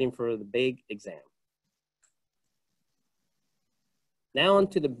nights studying for the big exam. Now on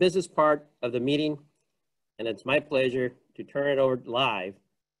to the business part of the meeting, and it's my pleasure to turn it over live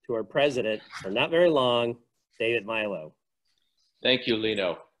to our president, for not very long, David Milowe. Thank you,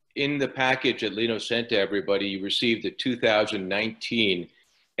 Lino. In the package that Lino sent to everybody, you received the 2019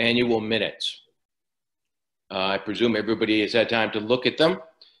 annual minutes. I presume everybody has had time to look at them.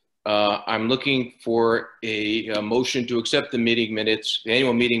 I'm looking for a motion to accept the meeting minutes, the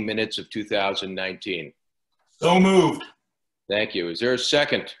annual meeting minutes of 2019. So moved. Thank you. Is there a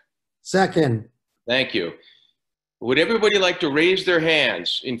second? Second. Thank you. Would everybody like to raise their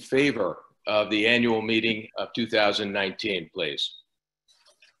hands in favor of the annual meeting of 2019, please?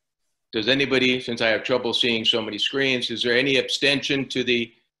 Does anybody, since I have trouble seeing so many screens, is there any abstention to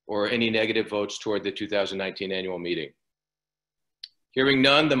the, or any negative votes toward the 2019 annual meeting? Hearing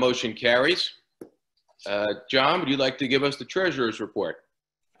none, the motion carries. John, would you like to give us the treasurer's report?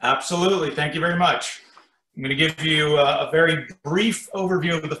 Absolutely. Thank you very much. I'm going to give you a very brief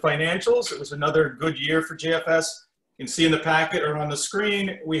overview of the financials. It was another good year for JFS. You can see in the packet or on the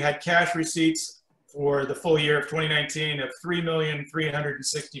screen, we had cash receipts for the full year of 2019 of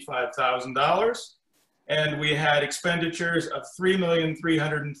 $3,365,000. And we had expenditures of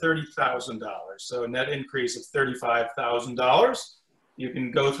 $3,330,000. So a net increase of $35,000. You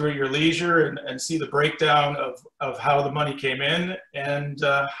can go through at your leisure and see the breakdown of how the money came in and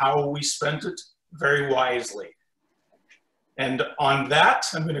how we spent it very wisely. And on that,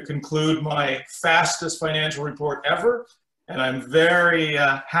 I'm going to conclude my fastest financial report ever. And I'm very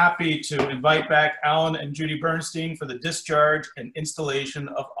happy to invite back Alan and Judy Bernstein for the discharge and installation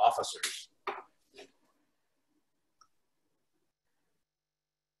of officers.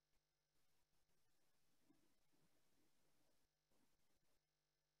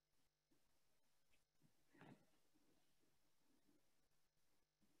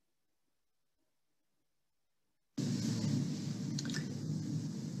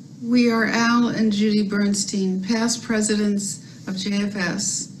 We are Al and Judy Bernstein, past presidents of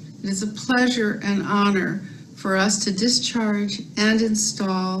JFS. It is a pleasure and honor for us to discharge and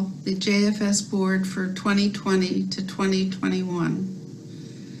install the JFS board for 2020 to 2021,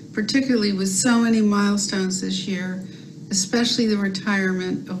 particularly with so many milestones this year, especially the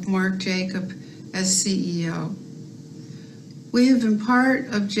retirement of Mark Jacob as CEO. We have been part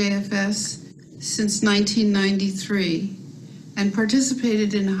of JFS since 1993. And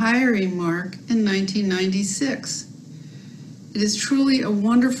participated in hiring Mark in 1996. It is truly a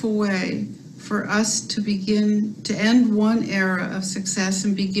wonderful way for us to begin to end one era of success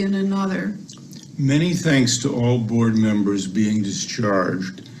and begin another. Many thanks to all board members being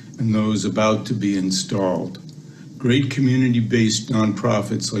discharged and those about to be installed. Great community-based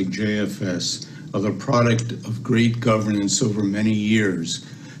nonprofits like JFS are the product of great governance over many years,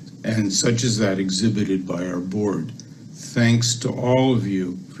 and such as that exhibited by our board. Thanks to all of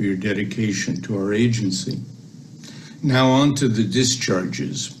you for your dedication to our agency. Now on to the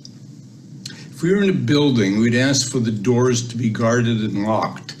discharges. If we were in a building, we'd ask for the doors to be guarded and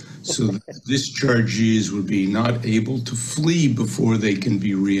locked so that dischargees would be not able to flee before they can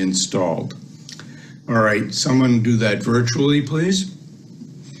be reinstalled. All right, someone do that virtually, please.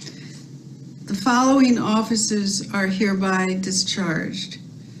 The following officers are hereby discharged.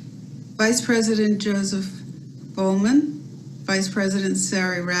 Vice President Josef Voman, Vice President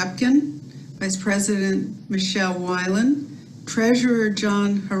Sari Rapkin, Vice President Michelle Weiland, Treasurer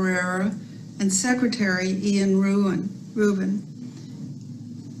John Herrera, and Secretary Ian Rubin.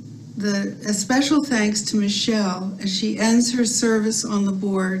 A special thanks to Michelle as she ends her service on the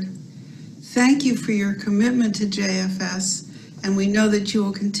board. Thank you for your commitment to JFS, and we know that you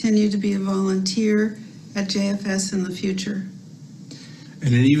will continue to be a volunteer at JFS in the future.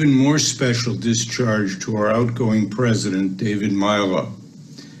 And an even more special discharge to our outgoing president, David Milowe.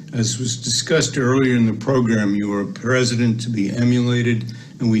 As was discussed earlier in the program, you are a president to be emulated,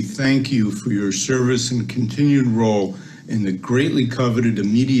 and we thank you for your service and continued role in the greatly coveted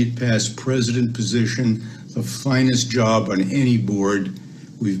immediate past president position, the finest job on any board.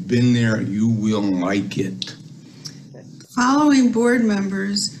 We've been there, you will like it. Following board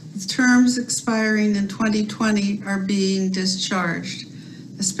members with terms expiring in 2020 are being discharged.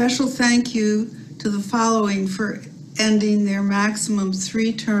 A special thank you to the following for ending their maximum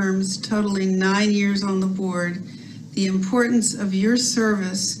 3 terms, totaling 9 years on the board. The importance of your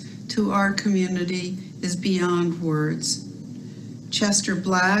service to our community is beyond words. Chester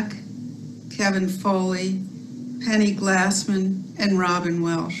Black, Kevin Foley, Penny Glassman, and Robin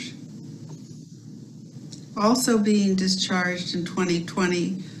Welsh. Also being discharged in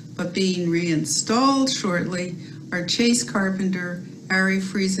 2020, but being reinstalled shortly, are Chase Carpenter, Ari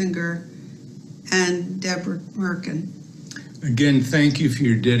Friesinger, and Deborah Merkin. Again, thank you for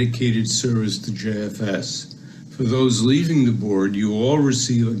your dedicated service to JFS. For those leaving the board, you will all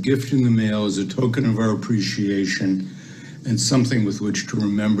receive a gift in the mail as a token of our appreciation and something with which to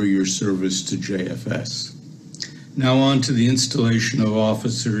remember your service to JFS. Now on to the installation of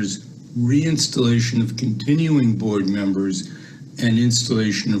officers, reinstallation of continuing board members, and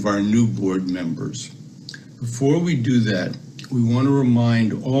installation of our new board members. Before we do that, we want to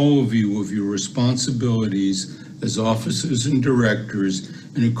remind all of you of your responsibilities as officers and directors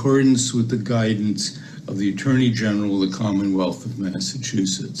in accordance with the guidance of the Attorney General of the Commonwealth of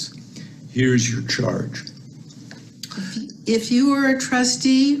Massachusetts. Here's your charge. If you are a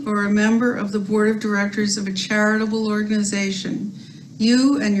trustee or a member of the board of directors of a charitable organization,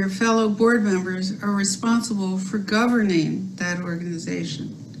 you and your fellow board members are responsible for governing that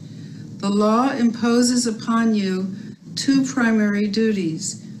organization. The law imposes upon you two primary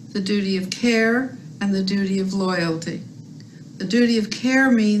duties, the duty of care and the duty of loyalty. The duty of care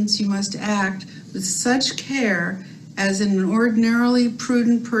means you must act with such care as an ordinarily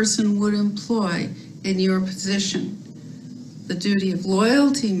prudent person would employ in your position. The duty of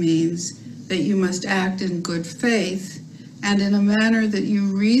loyalty means that you must act in good faith and in a manner that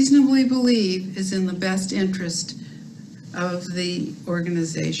you reasonably believe is in the best interest of the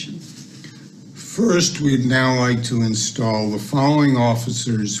organization. First, we'd now like to install the following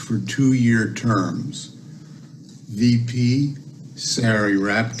officers for 2-year terms. VP Sari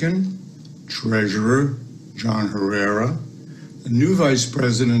Rapkin, Treasurer John Herrera, a new Vice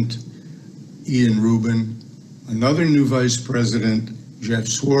President Ian Rubin, another new Vice President Jeff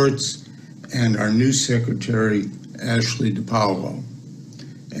Swartz, and our new Secretary Ashley DiPaolo.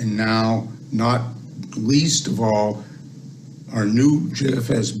 And now, not least of all, our new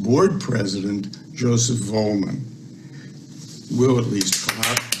JFS Board President, Josef Voman. We'll at least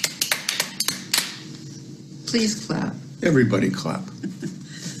clap. Please clap. Everybody clap.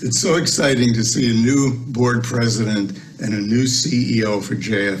 It's so exciting to see a new Board President and a new CEO for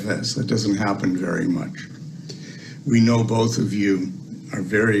JFS. That doesn't happen very much. We know both of you are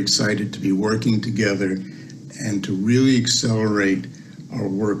very excited to be working together and to really accelerate our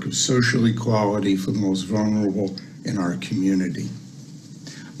work of social equality for the most vulnerable in our community.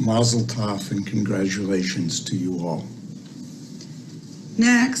 Mazel tov and congratulations to you all.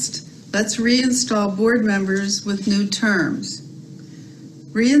 Next, let's reinstall board members with new terms.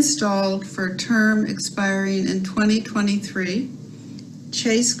 Reinstalled for a term expiring in 2023,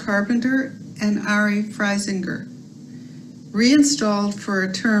 Chase Carpenter and Ari Friesinger. Reinstalled for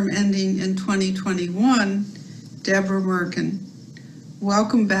a term ending in 2021, Deborah Merkin.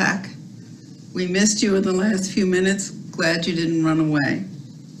 Welcome back. We missed you in the last few minutes. Glad you didn't run away.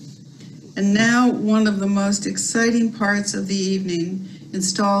 And now, one of the most exciting parts of the evening,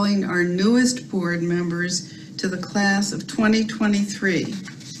 installing our newest board members to the class of 2023.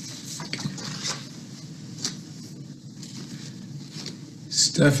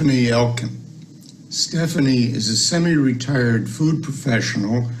 Stephanie Elkind. Stephanie is a semi-retired food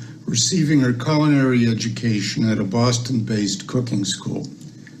professional receiving her culinary education at a Boston-based cooking school.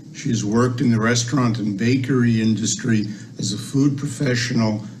 She has worked in the restaurant and bakery industry as a food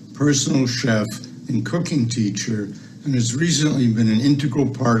professional, personal chef, and cooking teacher, and has recently been an integral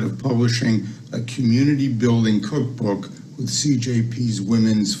part of publishing a community-building cookbook with CJP's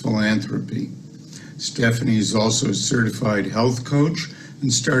Women's Philanthropy. Stephanie is also a certified health coach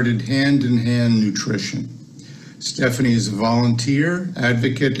and started Hand in Hand Nutrition. Stephanie is a volunteer,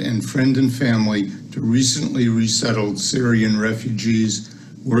 advocate, and friend and family to recently resettled Syrian refugees,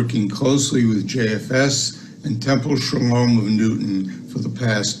 working closely with JFS and Temple Shalom of Newton for the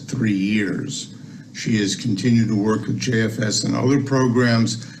past 3 years. She has continued to work with JFS and other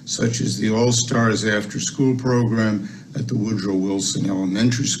programs, such as the All Stars After School program at the Woodrow Wilson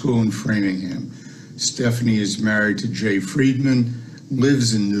Elementary School in Framingham. Stephanie is married to Jay Friedman,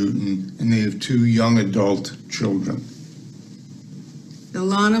 lives in Newton, and they have 2 young adult children.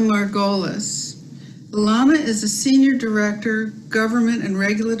 Elana Margolis. Elana is a Senior Director, Government and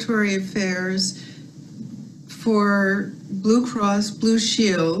Regulatory Affairs for Blue Cross Blue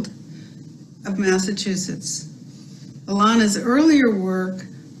Shield of Massachusetts. Elana's earlier work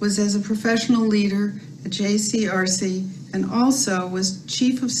was as a professional leader at JCRC and also was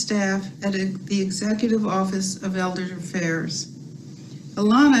Chief of Staff at the Executive Office of Elder Affairs.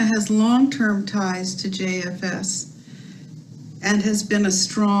 Elana has long-term ties to JFS and has been a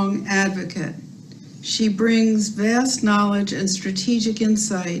strong advocate. She brings vast knowledge and strategic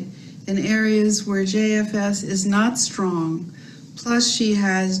insight in areas where JFS is not strong, Plus, she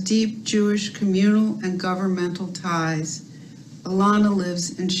has deep Jewish communal and governmental ties. Elana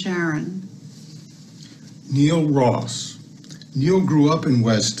lives in Sharon. Neil Ross. Neil grew up in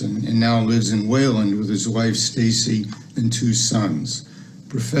Weston and now lives in Wayland with his wife Stacy and 2 sons.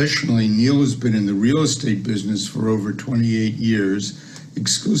 Professionally, Neil has been in the real estate business for over 28 years,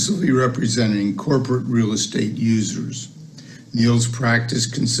 exclusively representing corporate real estate users. Neil's practice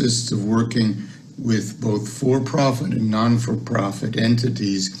consists of working with both for-profit and non-for-profit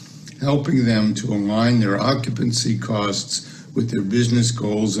entities, helping them to align their occupancy costs with their business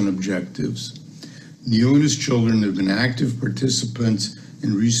goals and objectives. Neil and his children have been active participants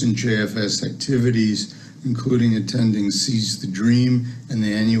in recent JFS activities, including attending Seize the Dream and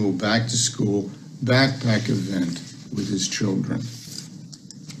the annual back-to-school backpack event with his children.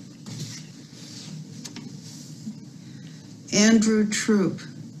 Andrew Troop.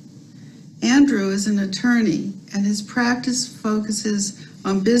 Andrew is an attorney, and his practice focuses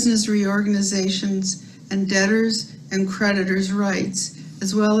on business reorganizations and debtors' and creditors' rights,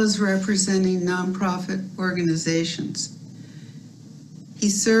 as well as representing nonprofit organizations. He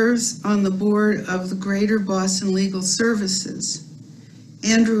serves on the board of the Greater Boston Legal Services.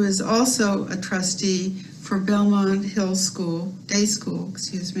 Andrew is also a trustee for Belmont Hill Day School.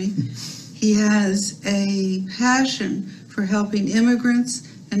 He has a passion for helping immigrants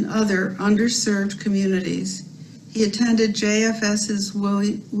and other underserved communities. He attended JFS's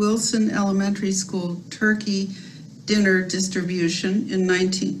Wilson Elementary School turkey dinner distribution in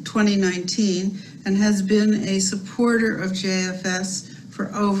 2019 and has been a supporter of JFS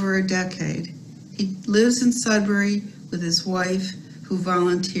for over a decade. He lives in Sudbury with his wife, who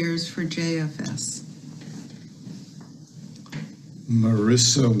volunteers for JFS.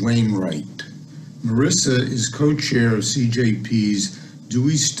 Marissa Wainwright. Marissa is co-chair of CJP's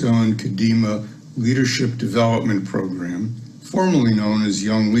Dewey Stone Kadima Leadership Development Program, formerly known as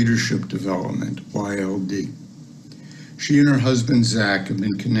Young Leadership Development, YLD. She and her husband, Zach, have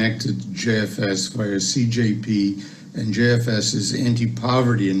been connected to JFS via CJP and JFS's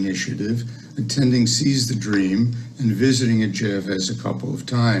anti-poverty initiative, attending Seize the Dream and visiting at JFS a couple of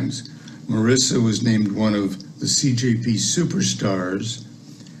times. Marissa was named one of the CJP Superstars,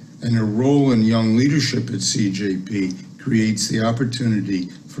 and her role in young leadership at CJP creates the opportunity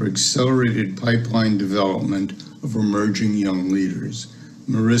for accelerated pipeline development of emerging young leaders.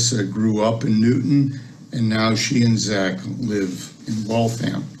 Marissa grew up in Newton, and now she and Zach live in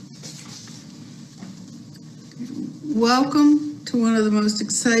Waltham. Welcome to one of the most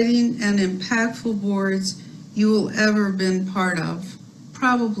exciting and impactful boards you will ever been part of,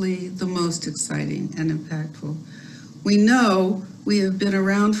 probably the most exciting and impactful. We know we have been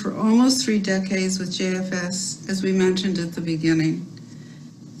around for almost 3 decades with JFS, as we mentioned at the beginning.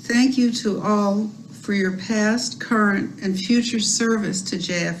 Thank you to all for your past, current, and future service to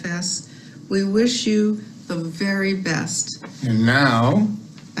JFS. We wish you the very best. And now,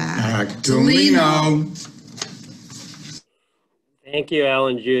 back to Lino. Thank you, Al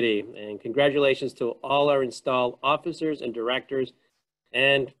and Judy, and congratulations to all our installed officers and directors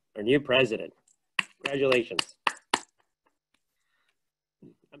and our new president. Congratulations.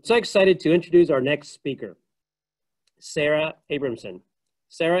 I'm so excited to introduce our next speaker, Sarah Abramson.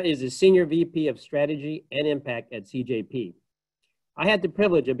 Sarah is the Senior VP of Strategy and Impact at CJP. I had the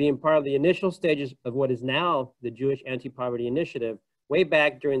privilege of being part of the initial stages of what is now the Jewish Anti-Poverty Initiative way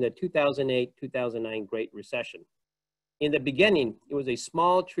back during the 2008-2009 Great Recession. In the beginning, it was a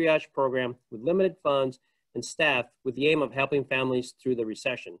small triage program with limited funds and staff with the aim of helping families through the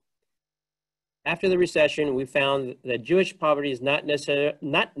recession. After the recession, we found that Jewish poverty is not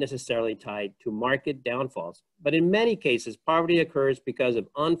necessarily tied to market downfalls, but in many cases, poverty occurs because of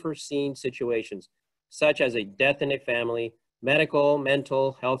unforeseen situations, such as a death in a family, medical,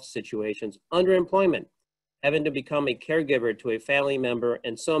 mental health situations, underemployment, having to become a caregiver to a family member,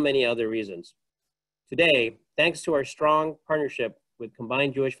 and so many other reasons. Today, thanks to our strong partnership with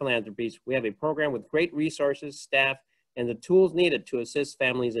Combined Jewish Philanthropies, we have a program with great resources, staff, and the tools needed to assist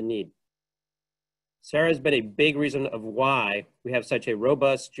families in need. Sarah has been a big reason of why we have such a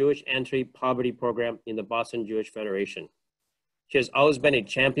robust Jewish anti-poverty program in the Boston Jewish Federation. She has always been a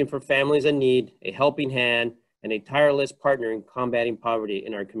champion for families in need, a helping hand, and a tireless partner in combating poverty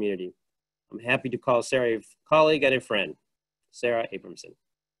in our community. I'm happy to call Sarah a colleague and a friend. Sarah Abramson.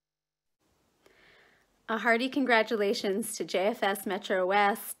 A hearty congratulations to JFS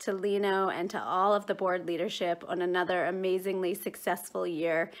Metrowest, to Lino, and to all of the board leadership on another amazingly successful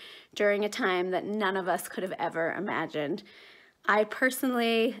year during a time that none of us could have ever imagined. I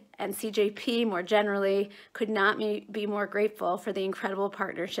personally, and CJP more generally, could not be more grateful for the incredible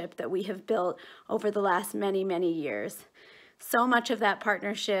partnership that we have built over the last many, many years. So much of that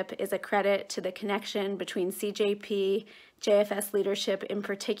partnership is a credit to the connection between CJP, JFS leadership, in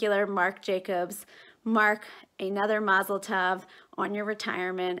particular Mark Jacobs. Mark, another Mazel Tov on your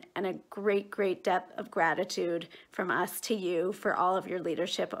retirement, and a great, great debt of gratitude from us to you for all of your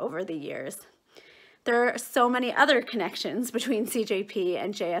leadership over the years. There are so many other connections between CJP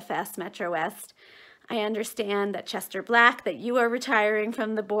and JFS Metrowest. I understand that Chester Black, that you are retiring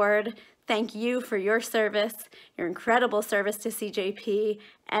from the board. Thank you for your service, your incredible service to CJP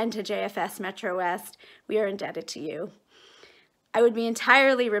and to JFS Metrowest. We are indebted to you. I would be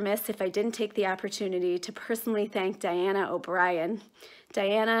entirely remiss if I didn't take the opportunity to personally thank Diana O'Brien.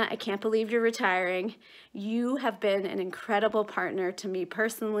 Diana, I can't believe you're retiring. You have been an incredible partner to me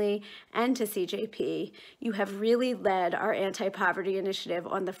personally and to CJP. You have really led our anti-poverty initiative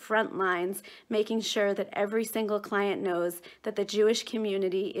on the front lines, making sure that every single client knows that the Jewish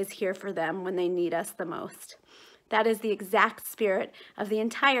community is here for them when they need us the most. That is the exact spirit of the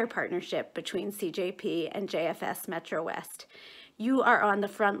entire partnership between CJP and JFS Metrowest. You are on the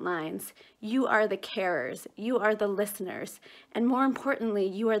front lines. You are the carers. You are the listeners. And more importantly,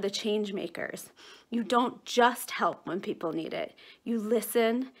 you are the change makers. You don't just help when people need it. You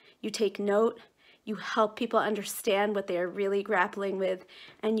listen, you take note, you help people understand what they are really grappling with,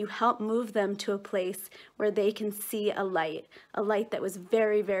 and you help move them to a place where they can see a light that was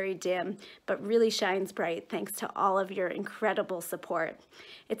very, very dim, but really shines bright thanks to all of your incredible support.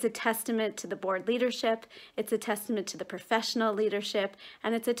 It's a testament to the board leadership, it's a testament to the professional leadership,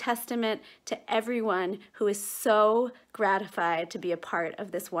 and it's a testament to everyone who is so gratified to be a part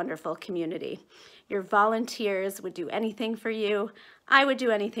of this wonderful community. Your volunteers would do anything for you. I would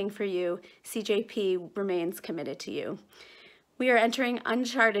do anything for you. CJP remains committed to you. We are entering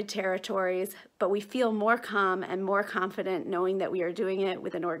uncharted territories, but we feel more calm and more confident knowing that we are doing it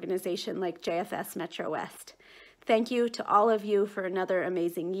with an organization like JFS Metrowest. Thank you to all of you for another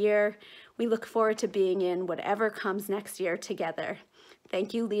amazing year. We look forward to being in whatever comes next year together.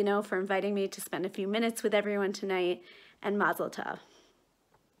 Thank you, Lino, for inviting me to spend a few minutes with everyone tonight, and Mazel Tov.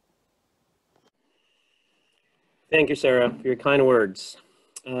 Thank you, Sarah, for your kind words.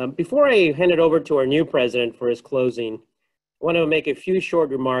 Before I hand it over to our new president for his closing, I want to make a few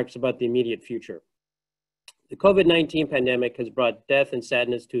short remarks about the immediate future. The COVID-19 pandemic has brought death and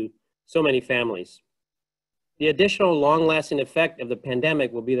sadness to so many families. The additional long-lasting effect of the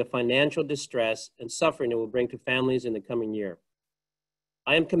pandemic will be the financial distress and suffering it will bring to families in the coming year.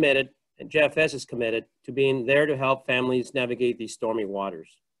 I am committed, and JFS is committed, to being there to help families navigate these stormy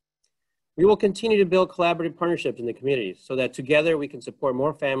waters. We will continue to build collaborative partnerships in the community so that together we can support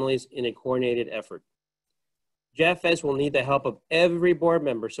more families in a coordinated effort. JFS will need the help of every board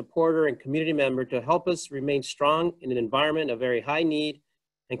member, supporter, and community member to help us remain strong in an environment of very high need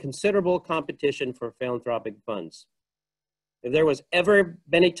and considerable competition for philanthropic funds. If there was ever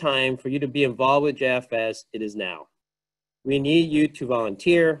been a time for you to be involved with JFS, it is now. We need you to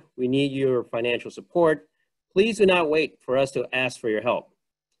volunteer. We need your financial support. Please do not wait for us to ask for your help.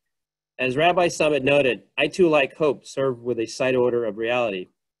 As Rabbi Summit noted, I too, like hope, serve with a side order of reality.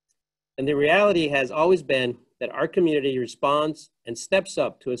 And the reality has always been that our community responds and steps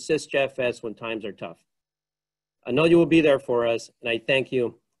up to assist JFS when times are tough. I know you will be there for us, and I thank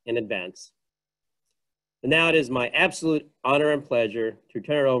you in advance. And now it is my absolute honor and pleasure to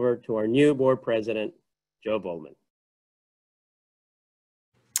turn it over to our new board president, Joe Voman.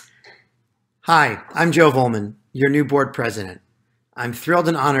 Hi, I'm Joe Voman, your new board president. I'm thrilled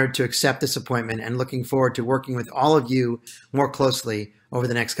and honored to accept this appointment and looking forward to working with all of you more closely over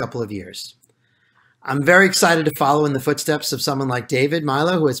the next couple of years. I'm very excited to follow in the footsteps of someone like David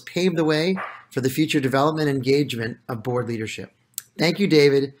Milowe, who has paved the way for the future development and engagement of board leadership. Thank you,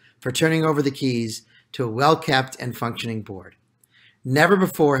 David, for turning over the keys to a well-kept and functioning board. Never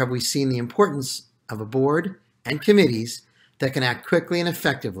before have we seen the importance of a board and committees that can act quickly and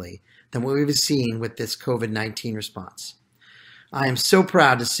effectively than what we've seen with this COVID-19 response. I am so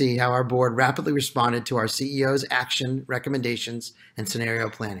proud to see how our board rapidly responded to our CEO's action, recommendations, and scenario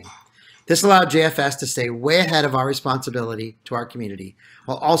planning. This allowed JFS to stay way ahead of our responsibility to our community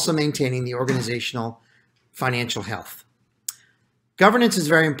while also maintaining the organizational financial health. Governance is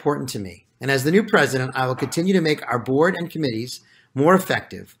very important to me, and as the new president, I will continue to make our board and committees more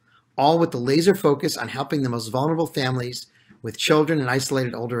effective, all with the laser focus on helping the most vulnerable families with children and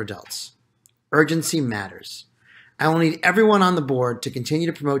isolated older adults. Urgency matters. I will need everyone on the board to continue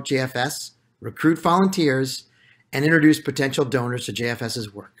to promote JFS, recruit volunteers, and introduce potential donors to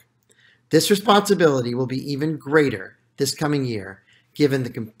JFS's work. This responsibility will be even greater this coming year, given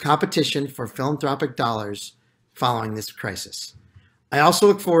the competition for philanthropic dollars following this crisis. I also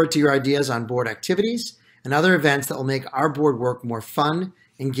look forward to your ideas on board activities and other events that will make our board work more fun,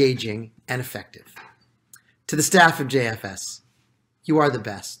 engaging, and effective. To the staff of JFS, you are the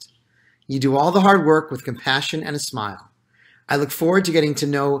best. You do all the hard work with compassion and a smile. I look forward to getting to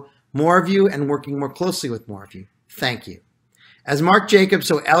know more of you and working more closely with more of you. Thank you. As Mark Jacobs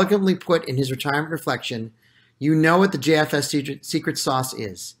so elegantly put in his retirement reflection, you know what the JFS secret sauce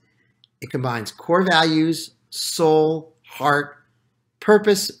is. It combines core values, soul, heart,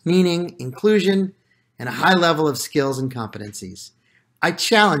 purpose, meaning, inclusion, and a high level of skills and competencies. I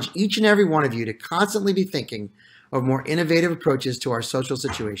challenge each and every one of you to constantly be thinking of more innovative approaches to our social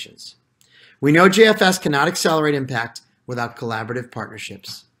situations. We know JFS cannot accelerate impact without collaborative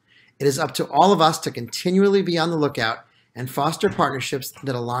partnerships. It is up to all of us to continually be on the lookout and foster partnerships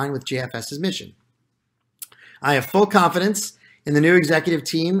that align with JFS's mission. I have full confidence in the new executive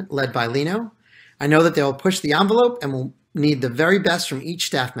team led by Lino. I know that they will push the envelope and will need the very best from each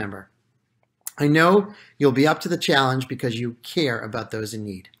staff member. I know you'll be up to the challenge because you care about those in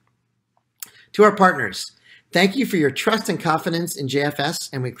need. To our partners, thank you for your trust and confidence in JFS,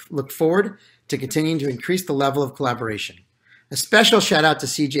 and we look forward to continuing to increase the level of collaboration. A special shout out to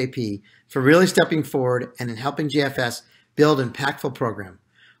CJP for really stepping forward and in helping JFS build an impactful program.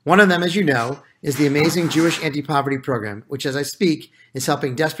 One of them, as you know, is the amazing Jewish Anti-Poverty Program, which as I speak is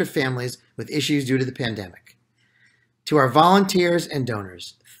helping desperate families with issues due to the pandemic. To our volunteers and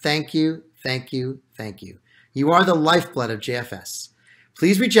donors, thank you, thank you, thank you. You are the lifeblood of JFS.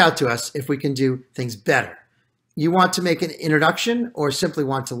 Please reach out to us if we can do things better. You want to make an introduction or simply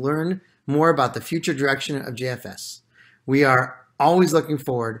want to learn more about the future direction of JFS. We are always looking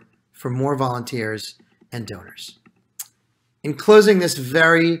forward for more volunteers and donors. In closing this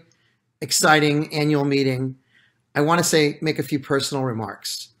very exciting annual meeting, I want to make a few personal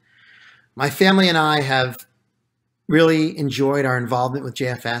remarks. My family and I have really enjoyed our involvement with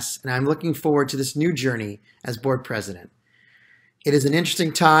JFS, and I'm looking forward to this new journey as board president. It is an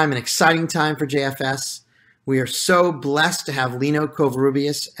interesting time, an exciting time for JFS. We are so blessed to have Lino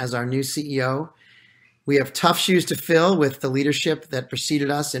Covarrubias as our new CEO. We have tough shoes to fill with the leadership that preceded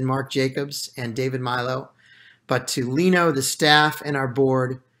us in Mark Jacobs and David Milowe. But to Lino, the staff, and our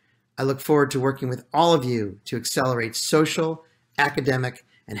board, I look forward to working with all of you to accelerate social, academic,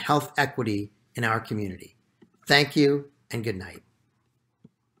 and health equity in our community. Thank you and good night.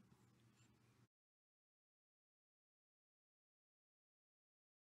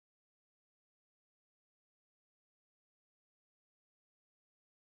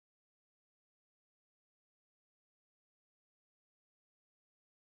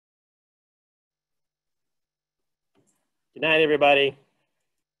 Good night, everybody.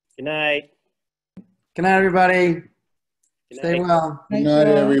 Good night. Good night, everybody. Good Stay night. well. Good night,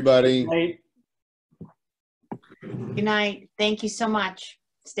 everybody. Good night. Thank you so much.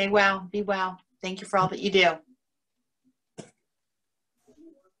 Stay well. Be well. Thank you for all that you do.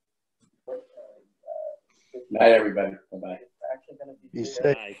 Night, everybody. Bye-bye. Be Good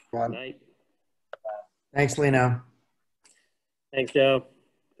safe. night. everyone. Good night. Thanks, Lino. Thanks, Joe.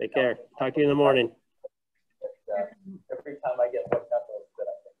 Take care. Talk to you in the morning.